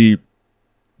 the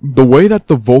way that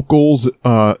the vocals,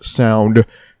 sound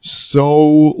so,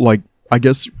 like, I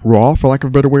guess raw, for lack of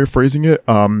a better way of phrasing it.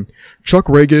 Chuck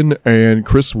Reagan and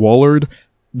Chris Wallard,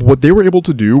 what they were able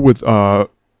to do with,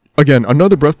 again,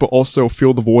 Another Breath, but also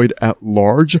Feel the Void at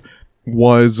large,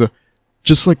 was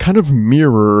just like kind of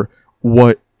mirror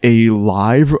what a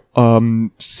live,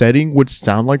 setting would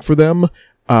sound like for them.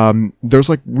 There's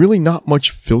like really not much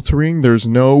filtering. There's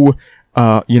no,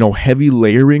 you know, heavy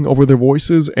layering over their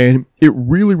voices, and it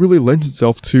really, really lends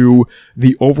itself to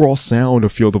the overall sound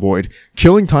of Feel the Void.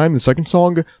 Killing Time, the second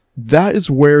song, that is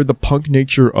where the punk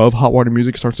nature of Hot Water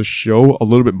Music starts to show a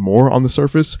little bit more on the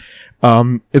surface.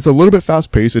 It's a little bit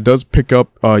fast paced. It does pick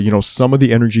up, you know, some of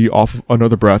the energy off of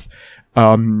Another Breath.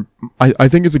 I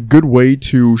think it's a good way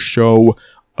to show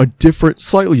a different,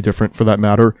 slightly different for that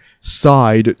matter,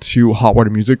 side to Hot Water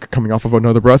Music coming off of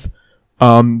Another Breath.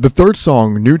 The third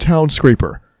song, Newtown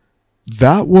Scraper,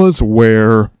 that was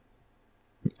where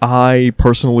I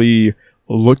personally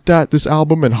looked at this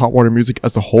album and Hot Water Music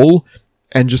as a whole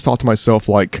and just thought to myself,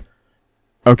 like,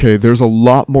 okay, there's a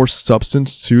lot more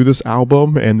substance to this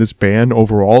album and this band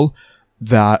overall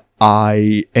that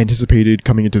I anticipated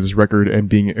coming into this record and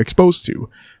being exposed to.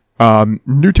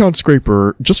 Newtown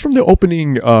Scraper, just from the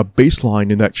opening bass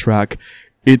line in that track,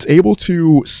 it's able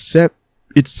to set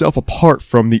itself apart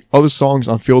from the other songs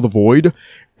on Feel the Void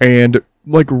and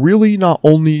like really not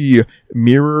only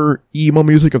mirror emo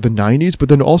music of the 90s, but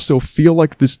then also feel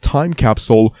like this time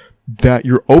capsule that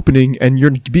you're opening and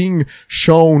you're being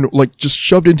shown, like just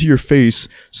shoved into your face,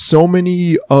 so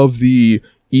many of the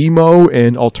emo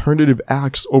and alternative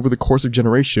acts over the course of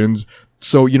generations.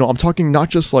 So, you know, I'm talking not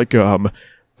just like,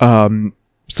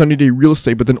 Sunny Day Real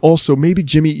Estate, but then also maybe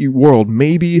Jimmy Eat World,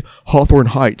 maybe Hawthorne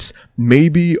Heights,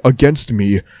 maybe Against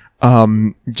Me.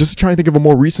 Just to try and think of a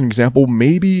more recent example,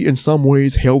 maybe in some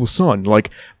ways Hail the Sun. Like,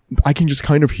 I can just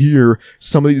kind of hear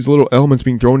some of these little elements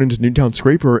being thrown into Newtown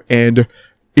Scraper, and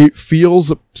it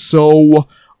feels so,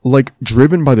 like,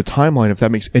 driven by the timeline, if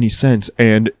that makes any sense.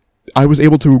 And I was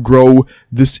able to grow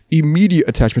this immediate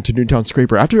attachment to Newtown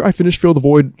Scraper. After I finished Feel the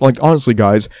Void, like, honestly,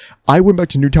 guys, I went back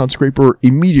to Newtown Scraper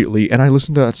immediately, and I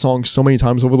listened to that song so many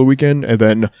times over the weekend, and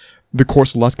then the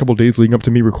course of the last couple of days leading up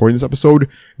to me recording this episode,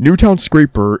 Newtown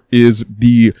Scraper is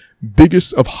the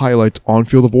biggest of highlights on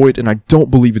Feel the Void, and I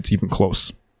don't believe it's even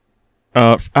close.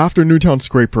 After Newtown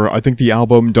Scraper, I think the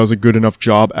album does a good enough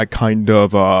job at kind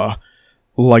of,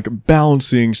 like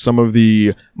balancing some of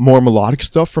the more melodic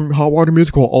stuff from Hot Water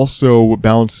Music while also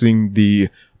balancing the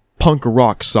punk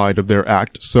rock side of their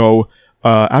act. So,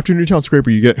 after Newtown Scraper,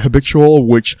 you get Habitual,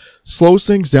 which slows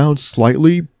things down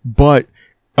slightly, but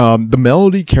the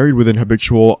melody carried within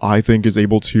Habitual, I think, is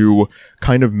able to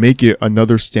kind of make it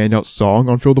another standout song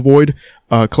on Feel the Void.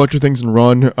 Collector Things and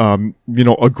Run, you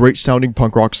know, a great sounding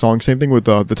punk rock song. Same thing with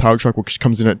the title track, which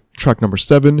comes in at track number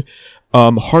 7.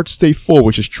 Hearts Stay Full,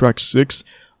 which is track 6.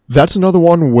 That's another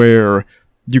one where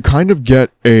you kind of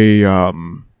get a,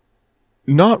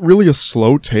 not really a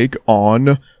slow take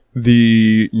on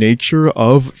the nature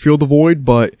of Feel the Void,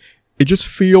 but it just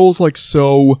feels like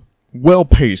so well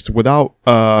paced without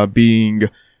possessing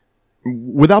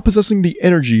the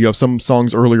energy of some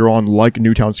songs earlier on, like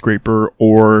Newtown Scraper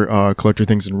or Collector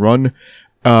Things and Run.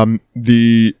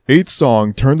 The 8th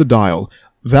song, Turn the Dial,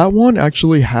 that one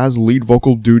actually has lead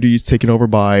vocal duties taken over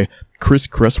by Chris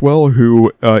Cresswell,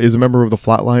 who is a member of the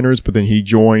Flatliners, but then he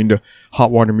joined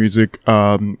Hot Water Music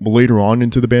later on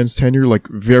into the band's tenure, like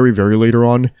very, very later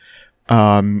on.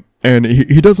 And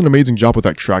he does an amazing job with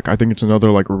that track. I think it's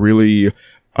another like really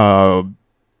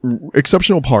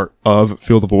exceptional part of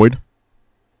Feel the Void.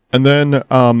 And then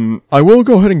I will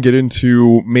go ahead and get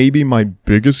into maybe my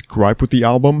biggest gripe with the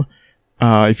album,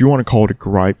 if you want to call it a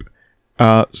gripe.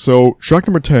 So track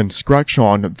number 10, Scratch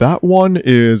On, that one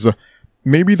is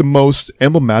maybe the most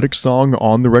emblematic song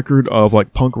on the record of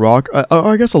like punk rock,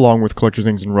 I guess along with Collector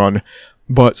Things and Run,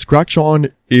 but Scratch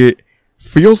On, it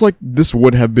feels like this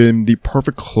would have been the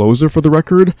perfect closer for the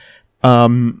record.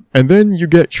 And then you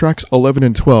get tracks 11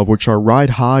 and 12, which are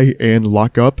Ride High and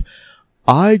Lock Up.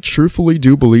 I truthfully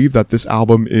do believe that this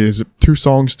album is 2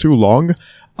 songs too long.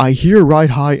 I hear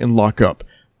Ride High and Lock Up,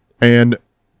 and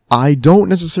I don't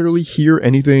necessarily hear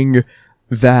anything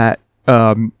that,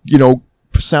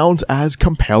 sounds as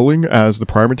compelling as the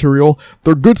prior material.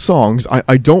 They're good songs.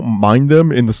 I don't mind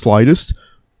them in the slightest,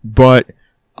 but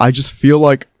I just feel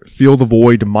like Feel the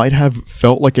Void might have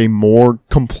felt like a more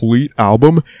complete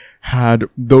album had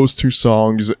those 2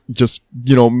 songs just,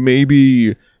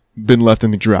 maybe been left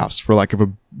in the drafts, for lack of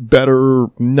a better,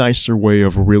 nicer way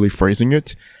of really phrasing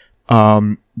it.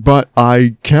 But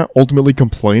I can't ultimately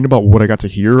complain about what I got to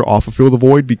hear off of Feel the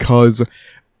Void, because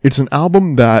it's an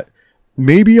album that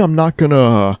maybe I'm not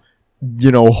gonna,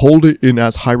 hold it in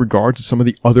as high regards as some of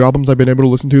the other albums I've been able to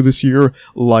listen to this year,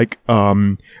 like,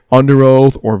 Under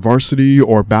Oath, or Varsity,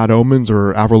 or Bad Omens,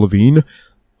 or Avril Lavigne.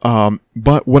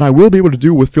 But what I will be able to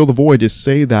do with Feel the Void is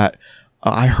say that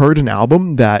I heard an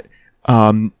album that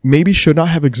maybe should not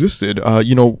have existed.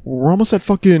 We're almost at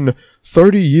fucking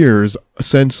 30 years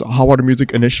since Hot Water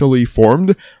Music initially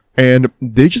formed, and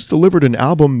they just delivered an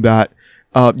album that,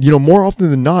 more often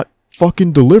than not,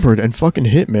 fucking delivered and fucking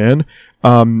hit, man.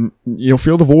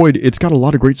 Feel the Void, it's got a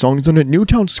lot of great songs in it.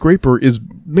 Newtown Scraper is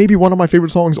maybe one of my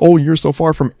favorite songs all year so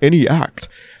far from any act.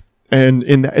 And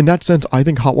in that sense, I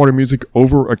think Hot Water Music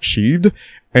overachieved,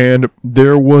 and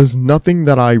there was nothing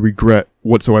that I regret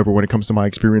whatsoever when it comes to my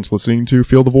experience listening to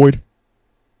Feel the Void.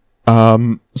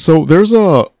 So there's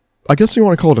I guess you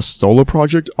want to call it a solo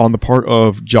project on the part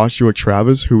of Joshua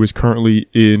Travis, who is currently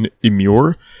in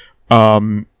Immure.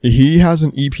 He has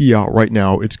an EP out right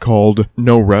now. It's called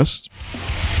No Rest.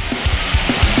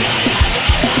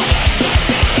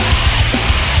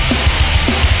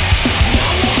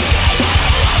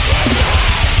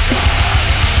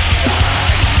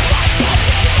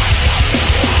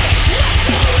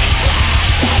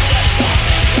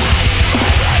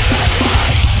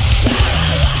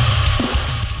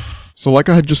 So like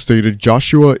I had just stated,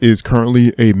 Joshua is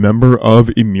currently a member of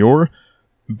Immure,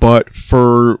 but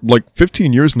for like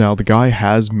 15 years now, the guy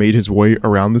has made his way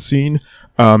around the scene.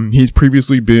 He's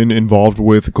previously been involved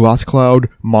with Glass Cloud,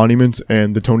 Monument,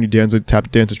 and the Tony Danza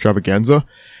Tap Dance Extravaganza.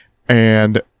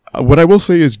 And what I will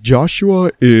say is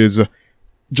Joshua is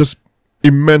just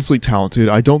immensely talented.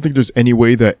 I don't think there's any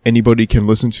way that anybody can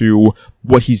listen to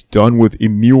what he's done with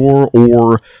Immure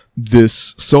or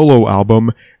this solo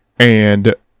album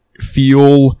and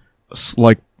feel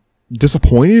like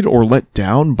disappointed or let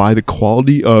down by the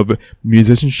quality of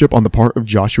musicianship on the part of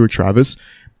Joshua Travis.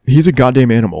 He's a goddamn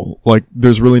animal. Like,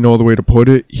 there's really no other way to put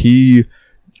it. He,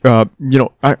 I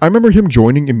remember him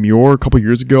joining Immure a couple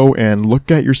years ago, and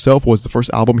Look at Yourself was the first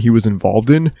album he was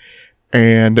involved in.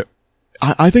 And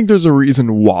I think there's a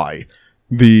reason why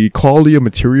the quality of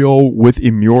material with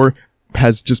Immure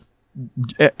has just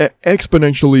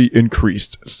exponentially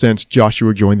increased since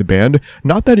Joshua joined the band.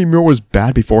 Not that Immure was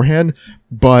bad beforehand,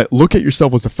 but Look at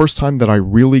Yourself was the first time that I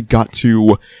really got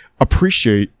to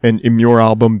appreciate an Immure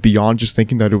album beyond just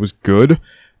thinking that it was good.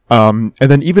 And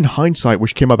then even Hindsight,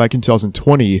 which came out back in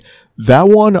 2020, that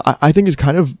one I think is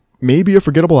kind of maybe a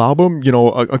forgettable album,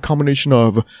 a combination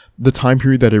of the time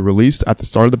period that it released at the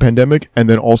start of the pandemic, and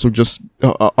then also just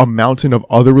a mountain of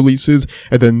other releases,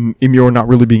 and then Immure not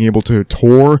really being able to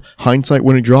tour Hindsight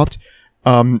when it dropped.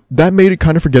 That made it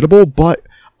kind of forgettable, but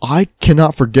I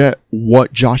cannot forget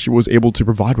what Joshua was able to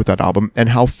provide with that album, and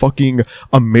how fucking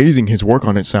amazing his work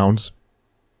on it sounds.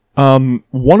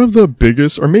 One of the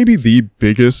biggest, or maybe the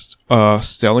biggest,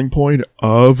 selling point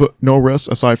of No Rest,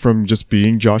 aside from just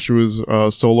being Joshua's,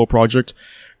 solo project,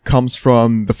 comes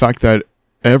from the fact that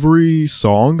every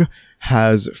song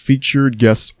has featured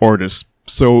guest artists.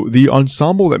 So the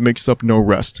ensemble that makes up No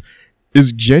Rest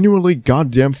is genuinely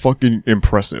goddamn fucking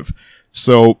impressive.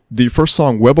 So the first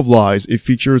song, Web of Lies, it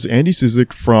features Andy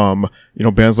Cizik from,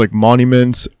 bands like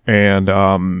Monument and,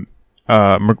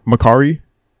 Makari,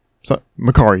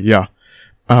 yeah.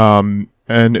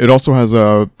 And it also has,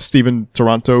 Steven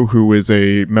Toronto, who is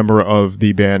a member of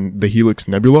the band The Helix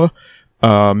Nebula.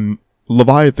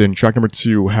 Leviathan, track number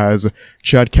 2, has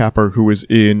Chad Kapper, who is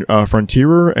in,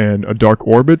 Frontierer and A Dark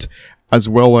Orbit, as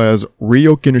well as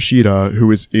Ryo Kinoshita, who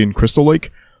is in Crystal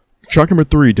Lake. Track number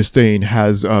 3, Disdain,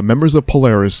 has, members of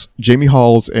Polaris, Jamie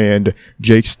Halls and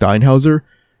Jake Steinhauser.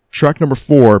 Track number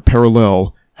 4,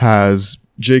 Parallel, has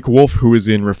Jake Wolf, who is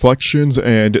in Reflections,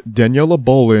 and Daniela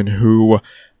Bolin, who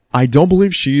I don't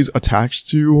believe she's attached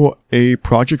to a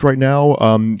project right now.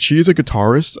 She is a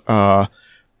guitarist.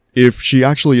 If she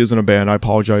actually is in a band, I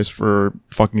apologize for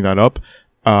fucking that up.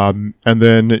 And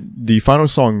then the final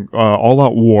song, All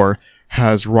Out War,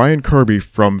 has Ryan Kirby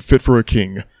from Fit for a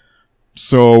King.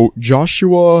 So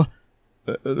Joshua,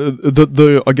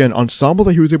 the again, ensemble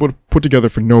that he was able to put together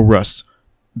for No Rest,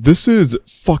 this is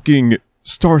fucking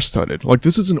star-studded. Like,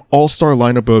 this is an all-star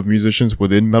lineup of musicians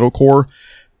within metalcore.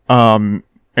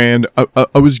 And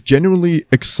I was genuinely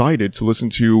excited to listen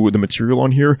to the material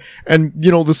on here. And,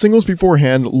 you know, the singles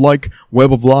beforehand, like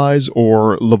Web of Lies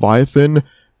or Leviathan,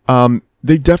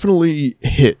 they definitely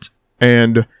hit.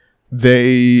 And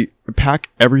they pack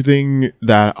everything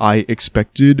that I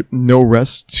expected No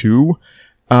Rest to.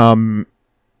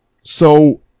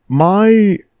 So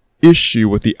my issue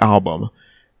with the album,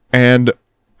 and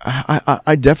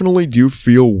I definitely do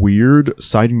feel weird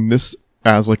citing this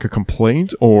as like a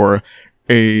complaint or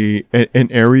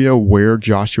an area where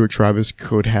Joshua Travis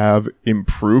could have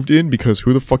improved in, because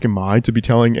who the fuck am I to be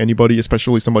telling anybody,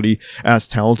 especially somebody as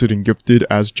talented and gifted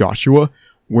as Joshua,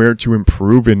 where to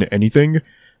improve in anything.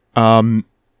 The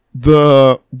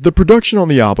production on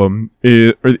the album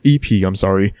is, or the EP, I'm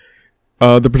sorry.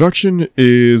 The production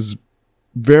is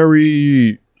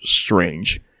very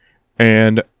strange,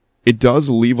 and it does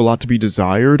leave a lot to be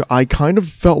desired. I kind of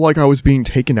felt like I was being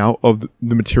taken out of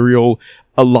the material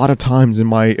a lot of times in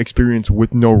my experience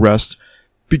with No Rest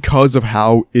because of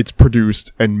how it's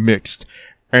produced and mixed.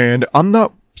 And I'm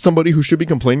not somebody who should be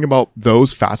complaining about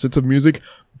those facets of music,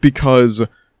 because,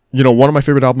 you know, one of my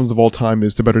favorite albums of all time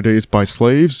is To Better Days by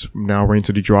Slaves, now Rain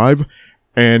City Drive.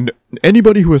 And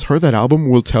anybody who has heard that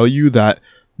album will tell you that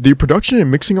the production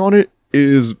and mixing on it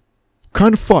is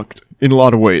kind of fucked in a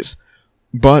lot of ways.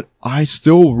 But I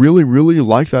still really, really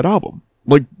like that album.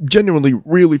 Like, genuinely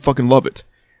really fucking love it.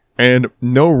 And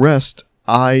No Rest,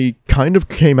 I kind of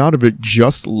came out of it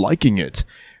just liking it.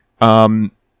 The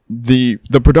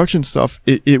production stuff,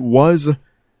 it was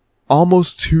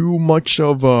almost too much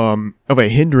of a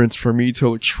hindrance for me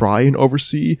to try and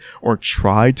oversee or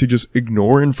try to just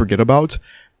ignore and forget about.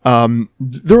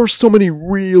 There are so many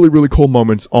really, really cool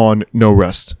moments on No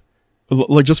Rest.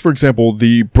 Like, just for example,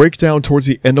 the breakdown towards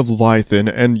the end of Leviathan,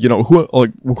 and, you know,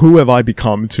 who have I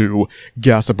become to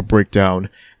gas up a breakdown?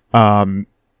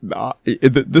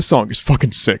 This song is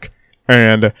fucking sick.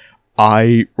 And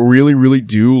I really, really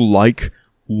do like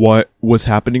what was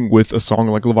happening with a song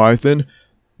like Leviathan,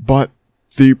 but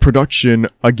the production,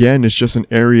 again, is just an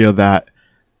area that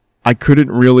I couldn't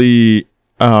really,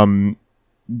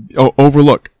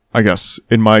 overlook, I guess,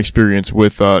 in my experience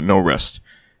with, No Rest.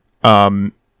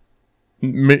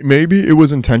 Maybe it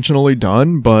was intentionally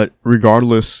done, but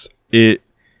regardless, it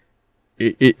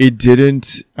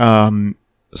didn't,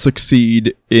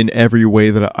 succeed in every way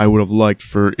that I would have liked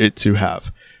for it to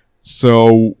have.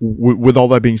 So, with all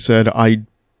that being said, I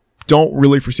don't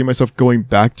really foresee myself going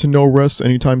back to No Rest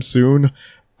anytime soon.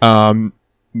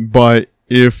 But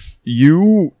if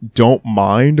you don't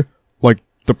mind, like,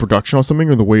 the production on something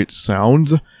or the way it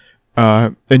sounds,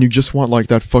 and you just want, like,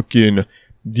 that fucking,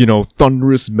 you know,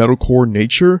 thunderous metalcore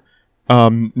nature,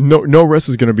 No Rest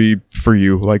is gonna be for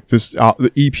you. Like, this,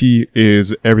 the EP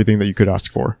is everything that you could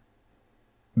ask for.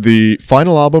 The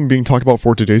final album being talked about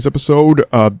for today's episode,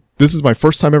 this is my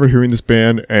first time ever hearing this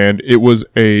band, and it was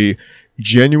a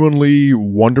genuinely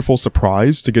wonderful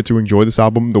surprise to get to enjoy this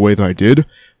album the way that I did.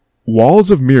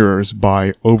 Walls of Mirrors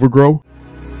by Overgrow.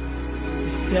 You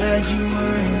said you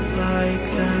weren't like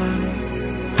them.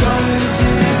 Going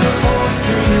to the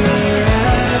orphan where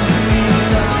every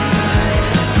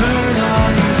lie. Burn all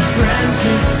your friends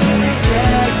just to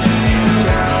get you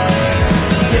right.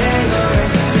 Say you're a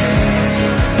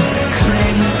saint,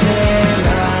 claim their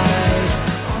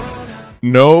life.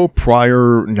 No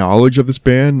prior knowledge of this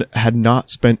band, had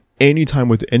not spent any time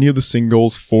with any of the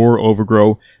singles for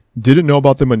Overgrow, didn't know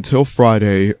about them until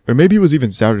Friday, or maybe it was even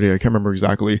Saturday, I can't remember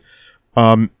exactly.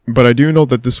 But I do know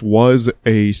that this was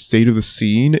a State of the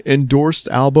Scene endorsed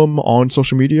album on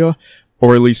social media,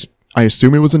 or at least I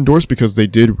assume it was endorsed because they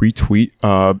did retweet,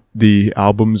 the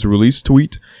album's release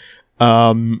tweet.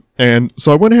 And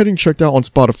so I went ahead and checked out on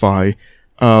Spotify,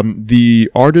 the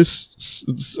artist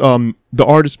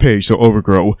page, so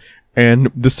Overgrow,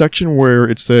 and the section where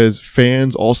it says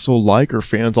fans also like or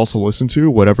fans also listen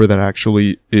to, whatever that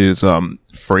actually is,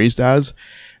 phrased as.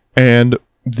 And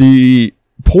the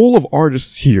pool of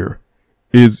artists here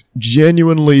is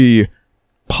genuinely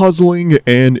puzzling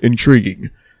and intriguing.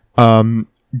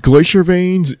 Glacier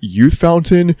Veins, Youth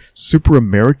Fountain, Super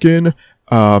American,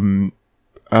 where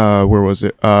was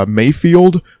it?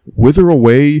 Mayfield, Wither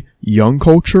Away, Young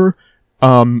Culture.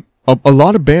 A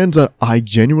lot of bands that I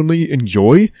genuinely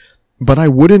enjoy, but I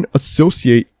wouldn't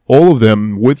associate all of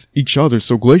them with each other.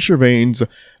 So Glacier Veins,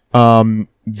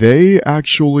 they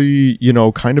actually,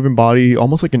 kind of embody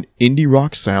almost like an indie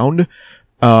rock sound.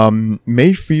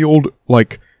 Mayfield,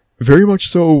 like, very much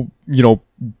so,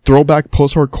 throwback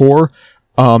post-hardcore,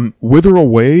 Wither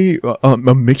Away, a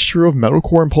mixture of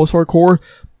metalcore and post-hardcore,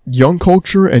 Young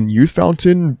Culture and Youth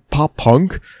Fountain, pop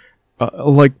punk.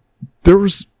 Like, there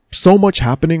was so much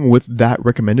happening with that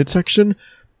recommended section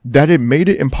that it made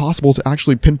it impossible to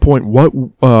actually pinpoint what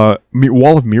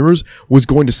Wall of Mirrors was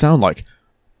going to sound like.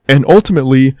 And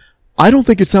ultimately, I don't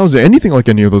think it sounds anything like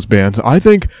any of those bands. I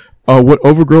think what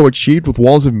Overgrow achieved with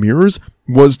Walls of Mirrors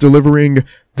was delivering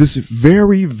this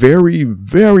very, very,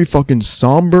 very fucking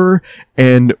somber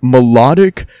and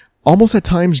melodic, almost at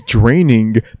times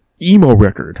draining emo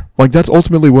record. Like, that's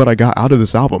ultimately what I got out of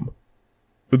this album.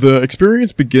 The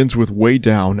experience begins with Way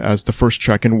Down as the first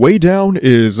track, and Way Down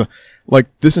is like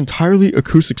this entirely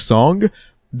acoustic song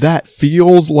that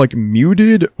feels like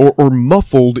muted or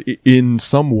muffled in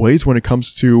some ways when it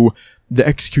comes to the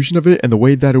execution of it and the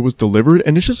way that it was delivered.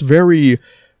 And it's just very,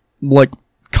 like,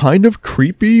 kind of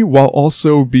creepy while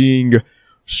also being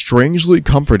strangely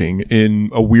comforting in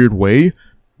a weird way.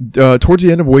 Towards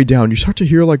the end of Way Down, you start to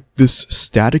hear like this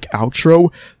static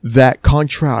outro that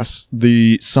contrasts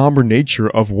the somber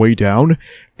nature of Way Down,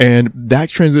 and that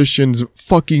transitions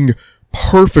fucking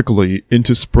perfectly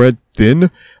into Spread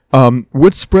Thin.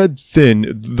 With Spread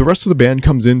Thin, the rest of the band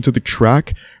comes into the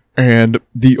track, and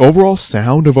the overall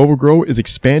sound of Overgrow is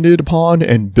expanded upon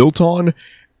and built on.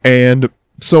 And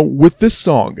so with this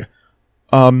song,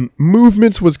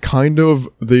 Movements was kind of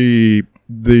the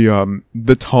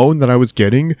tone that I was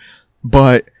getting,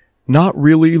 but not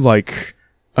really like,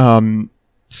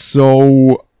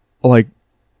 so like,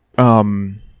 how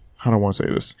do I want to say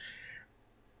this?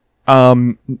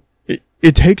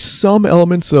 It takes some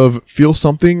elements of Feel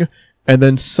Something and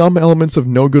then some elements of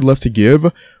No Good Left to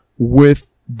Give with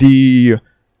the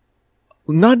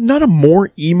not a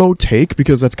more emo take,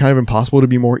 because that's kind of impossible to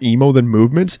be more emo than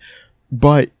Movements,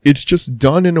 but it's just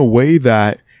done in a way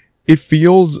that it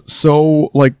feels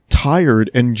so like tired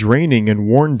and draining and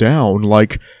worn down,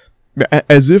 like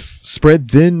as if Spread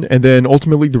Thin and then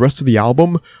ultimately the rest of the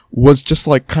album was just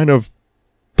like kind of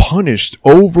punished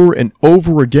over and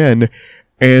over again.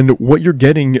 And what you're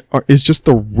getting is just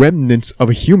the remnants of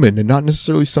a human and not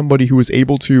necessarily somebody who is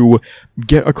able to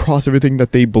get across everything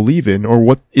that they believe in or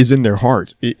what is in their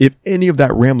heart, if any of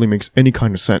that rambling makes any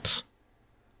kind of sense.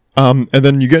 And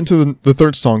then you get into the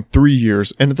third song, 3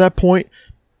 Years. And at that point,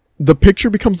 the picture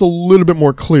becomes a little bit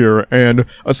more clear. And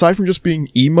aside from just being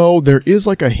emo, there is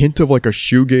like a hint of like a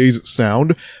shoegaze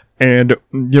sound. And,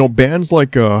 bands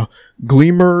like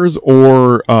Gleamers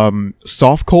or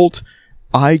Soft Cult,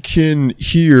 I can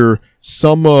hear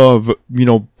some of,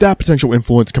 that potential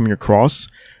influence coming across.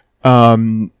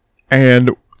 And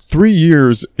 3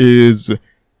 Years is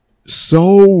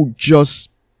so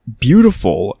just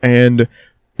beautiful. And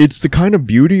it's the kind of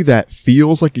beauty that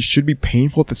feels like it should be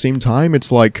painful at the same time.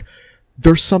 It's like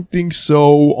there's something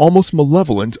so almost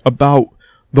malevolent about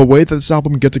the way that this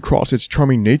album gets across its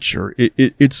charming nature.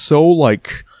 It's so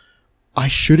like, I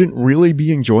shouldn't really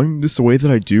be enjoying this the way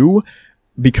that I do,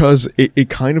 because it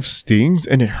kind of stings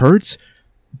and it hurts,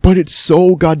 but it's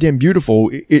so goddamn beautiful.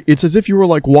 It's as if you were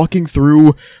like walking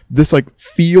through this like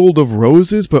field of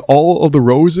roses, but all of the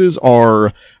roses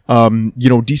are,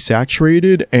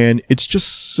 desaturated, and it's just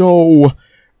so,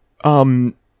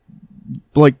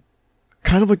 like,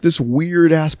 kind of like this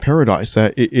weird ass paradise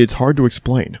that it's hard to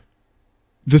explain.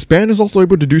 This band is also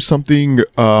able to do something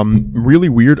really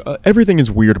weird. Everything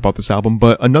is weird about this album,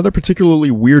 but another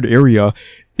particularly weird area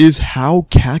is how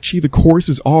catchy the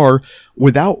choruses are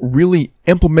without really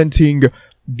implementing,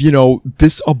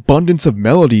 this abundance of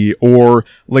melody or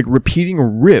like repeating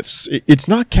riffs. It's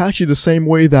not catchy the same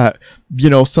way that,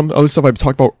 some other stuff I've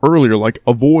talked about earlier, like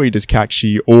Avoid is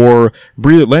catchy or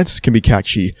Breathe Atlantis can be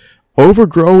catchy.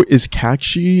 Overgrow is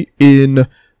catchy in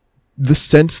the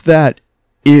sense that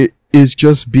it is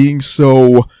just being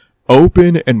so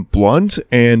open and blunt,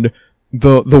 and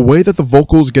the way that the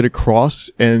vocals get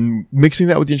across and mixing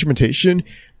that with the instrumentation,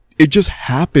 it just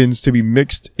happens to be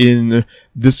mixed in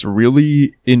this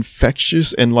really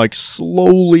infectious and like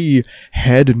slowly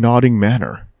head nodding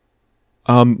manner.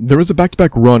 There is a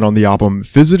back-to-back run on the album,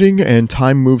 Visiting and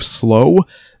Time Moves Slow,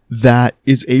 that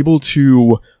is able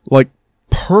to like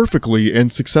perfectly and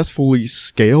successfully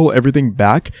scale everything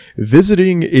back.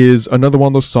 Visiting is another one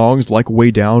of those songs like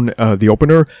Way Down, the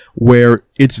opener, where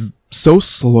it's so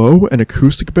slow and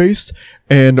acoustic based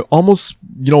and almost,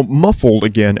 muffled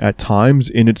again at times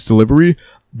in its delivery.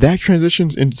 That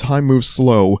transitions into Time Moves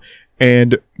Slow,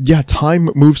 And yeah, time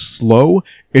moves slow.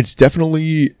 It's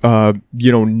definitely,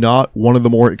 not one of the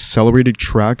more accelerated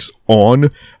tracks on,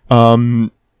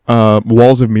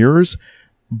 Walls of Mirrors,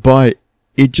 but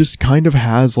it just kind of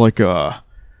has like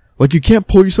you can't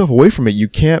pull yourself away from it. You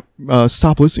can't,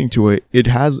 stop listening to it. It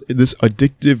has this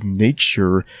addictive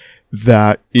nature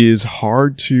that is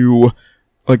hard to,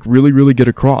 like, really, really get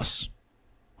across.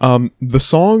 The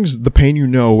songs, The Pain You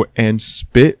Know and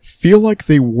Spit, feel like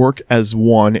they work as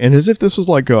one, and as if this was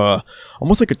like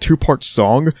almost like a 2-part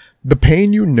song. The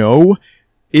Pain You Know,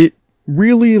 it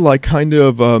really like kind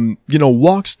of,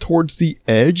 walks towards the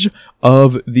edge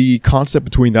of the concept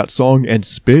between that song and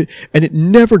Spit, and it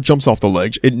never jumps off the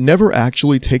ledge. It never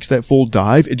actually takes that full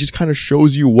dive. It just kind of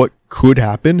shows you what could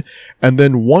happen. And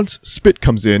then once Spit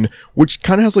comes in, which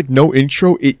kind of has like no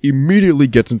intro, it immediately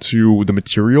gets into the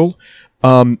material.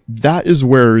 That is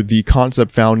where the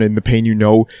concept found in The Pain You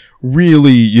Know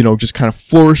really, just kind of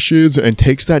flourishes and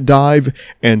takes that dive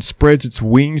and spreads its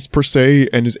wings per se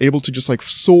and is able to just like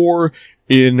soar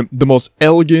in the most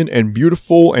elegant and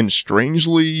beautiful and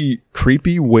strangely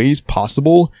creepy ways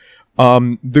possible.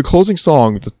 The closing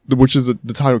song, which is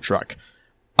the title track,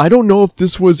 I don't know if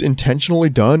this was intentionally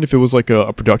done, if it was like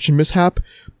a production mishap,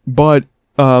 but,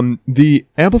 the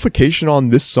amplification on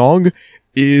this song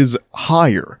is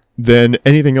higher than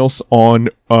anything else on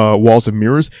Walls of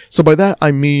Mirrors. So by that,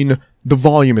 I mean the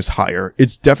volume is higher.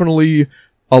 It's definitely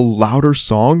a louder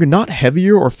song, not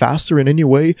heavier or faster in any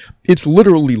way. It's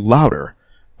literally louder.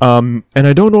 And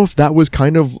I don't know if that was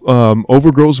kind of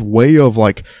Overgrow's way of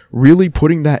like really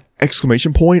putting that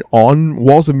exclamation point on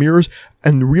Walls of Mirrors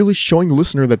and really showing the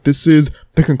listener that this is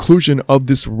the conclusion of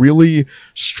this really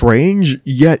strange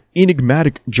yet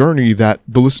enigmatic journey that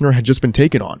the listener had just been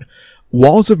taken on.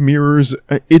 Walls of Mirrors,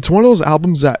 it's one of those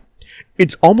albums that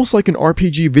it's almost like an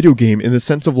RPG video game in the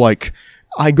sense of like,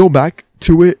 I go back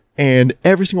to it and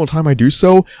every single time I do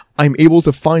so, I'm able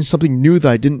to find something new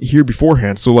that I didn't hear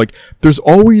beforehand. So like, there's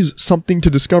always something to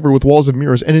discover with Walls of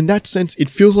Mirrors. And in that sense, it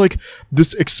feels like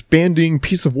this expanding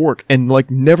piece of work and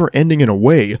like never ending in a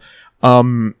way.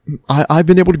 I've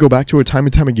been able to go back to it time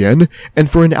and time again. And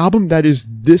for an album that is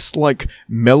this like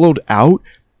mellowed out,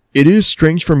 it is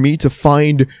strange for me to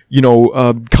find,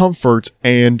 comfort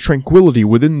and tranquility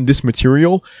within this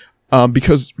material,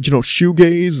 because,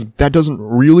 shoegaze, that doesn't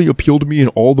really appeal to me in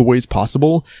all the ways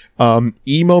possible.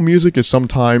 Emo music is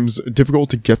sometimes difficult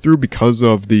to get through because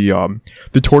of the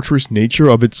torturous nature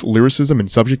of its lyricism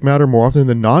and subject matter more often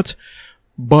than not.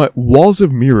 But Walls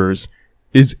of Mirrors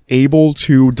is able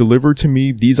to deliver to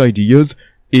me these ideas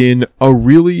in a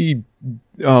really,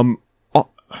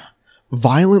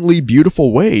 violently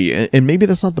beautiful way. And maybe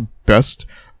that's not the best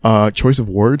choice of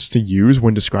words to use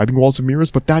when describing Walls of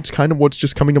Mirrors, but that's kind of what's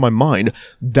just coming to my mind.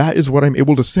 That is what I'm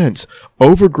able to sense.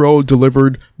 Overgrow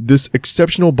delivered this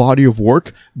exceptional body of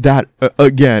work that,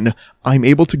 again, I'm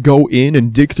able to go in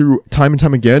and dig through time and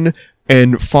time again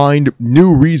and find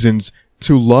new reasons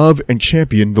to love and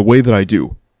champion the way that I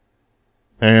do.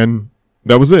 And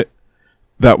that was it.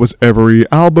 That was every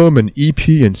album and EP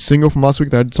and single from last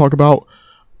week that I had to talk about.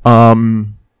 It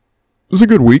was a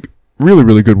good week. Really,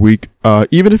 really good week.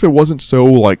 Even if it wasn't so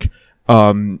like,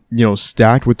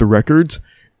 stacked with the records,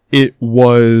 it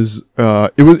was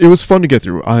fun to get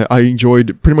through. I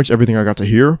enjoyed pretty much everything I got to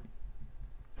hear.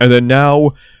 And then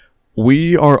now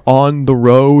we are on the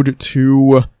road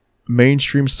to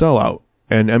Mainstream Sellout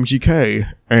and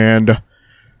MGK. And,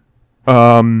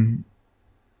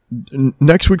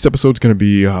 next week's episode is going to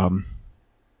be, I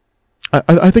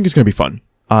think it's going to be fun.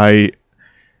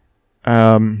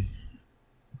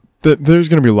 There's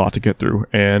going to be a lot to get through,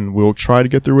 and we'll try to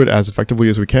get through it as effectively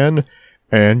as we can,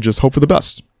 and just hope for the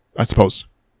best, I suppose.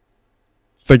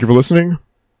 Thank you for listening.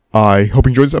 I hope you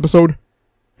enjoyed this episode,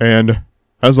 and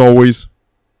as always,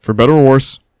 for better or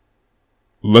worse,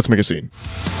 let's make a scene.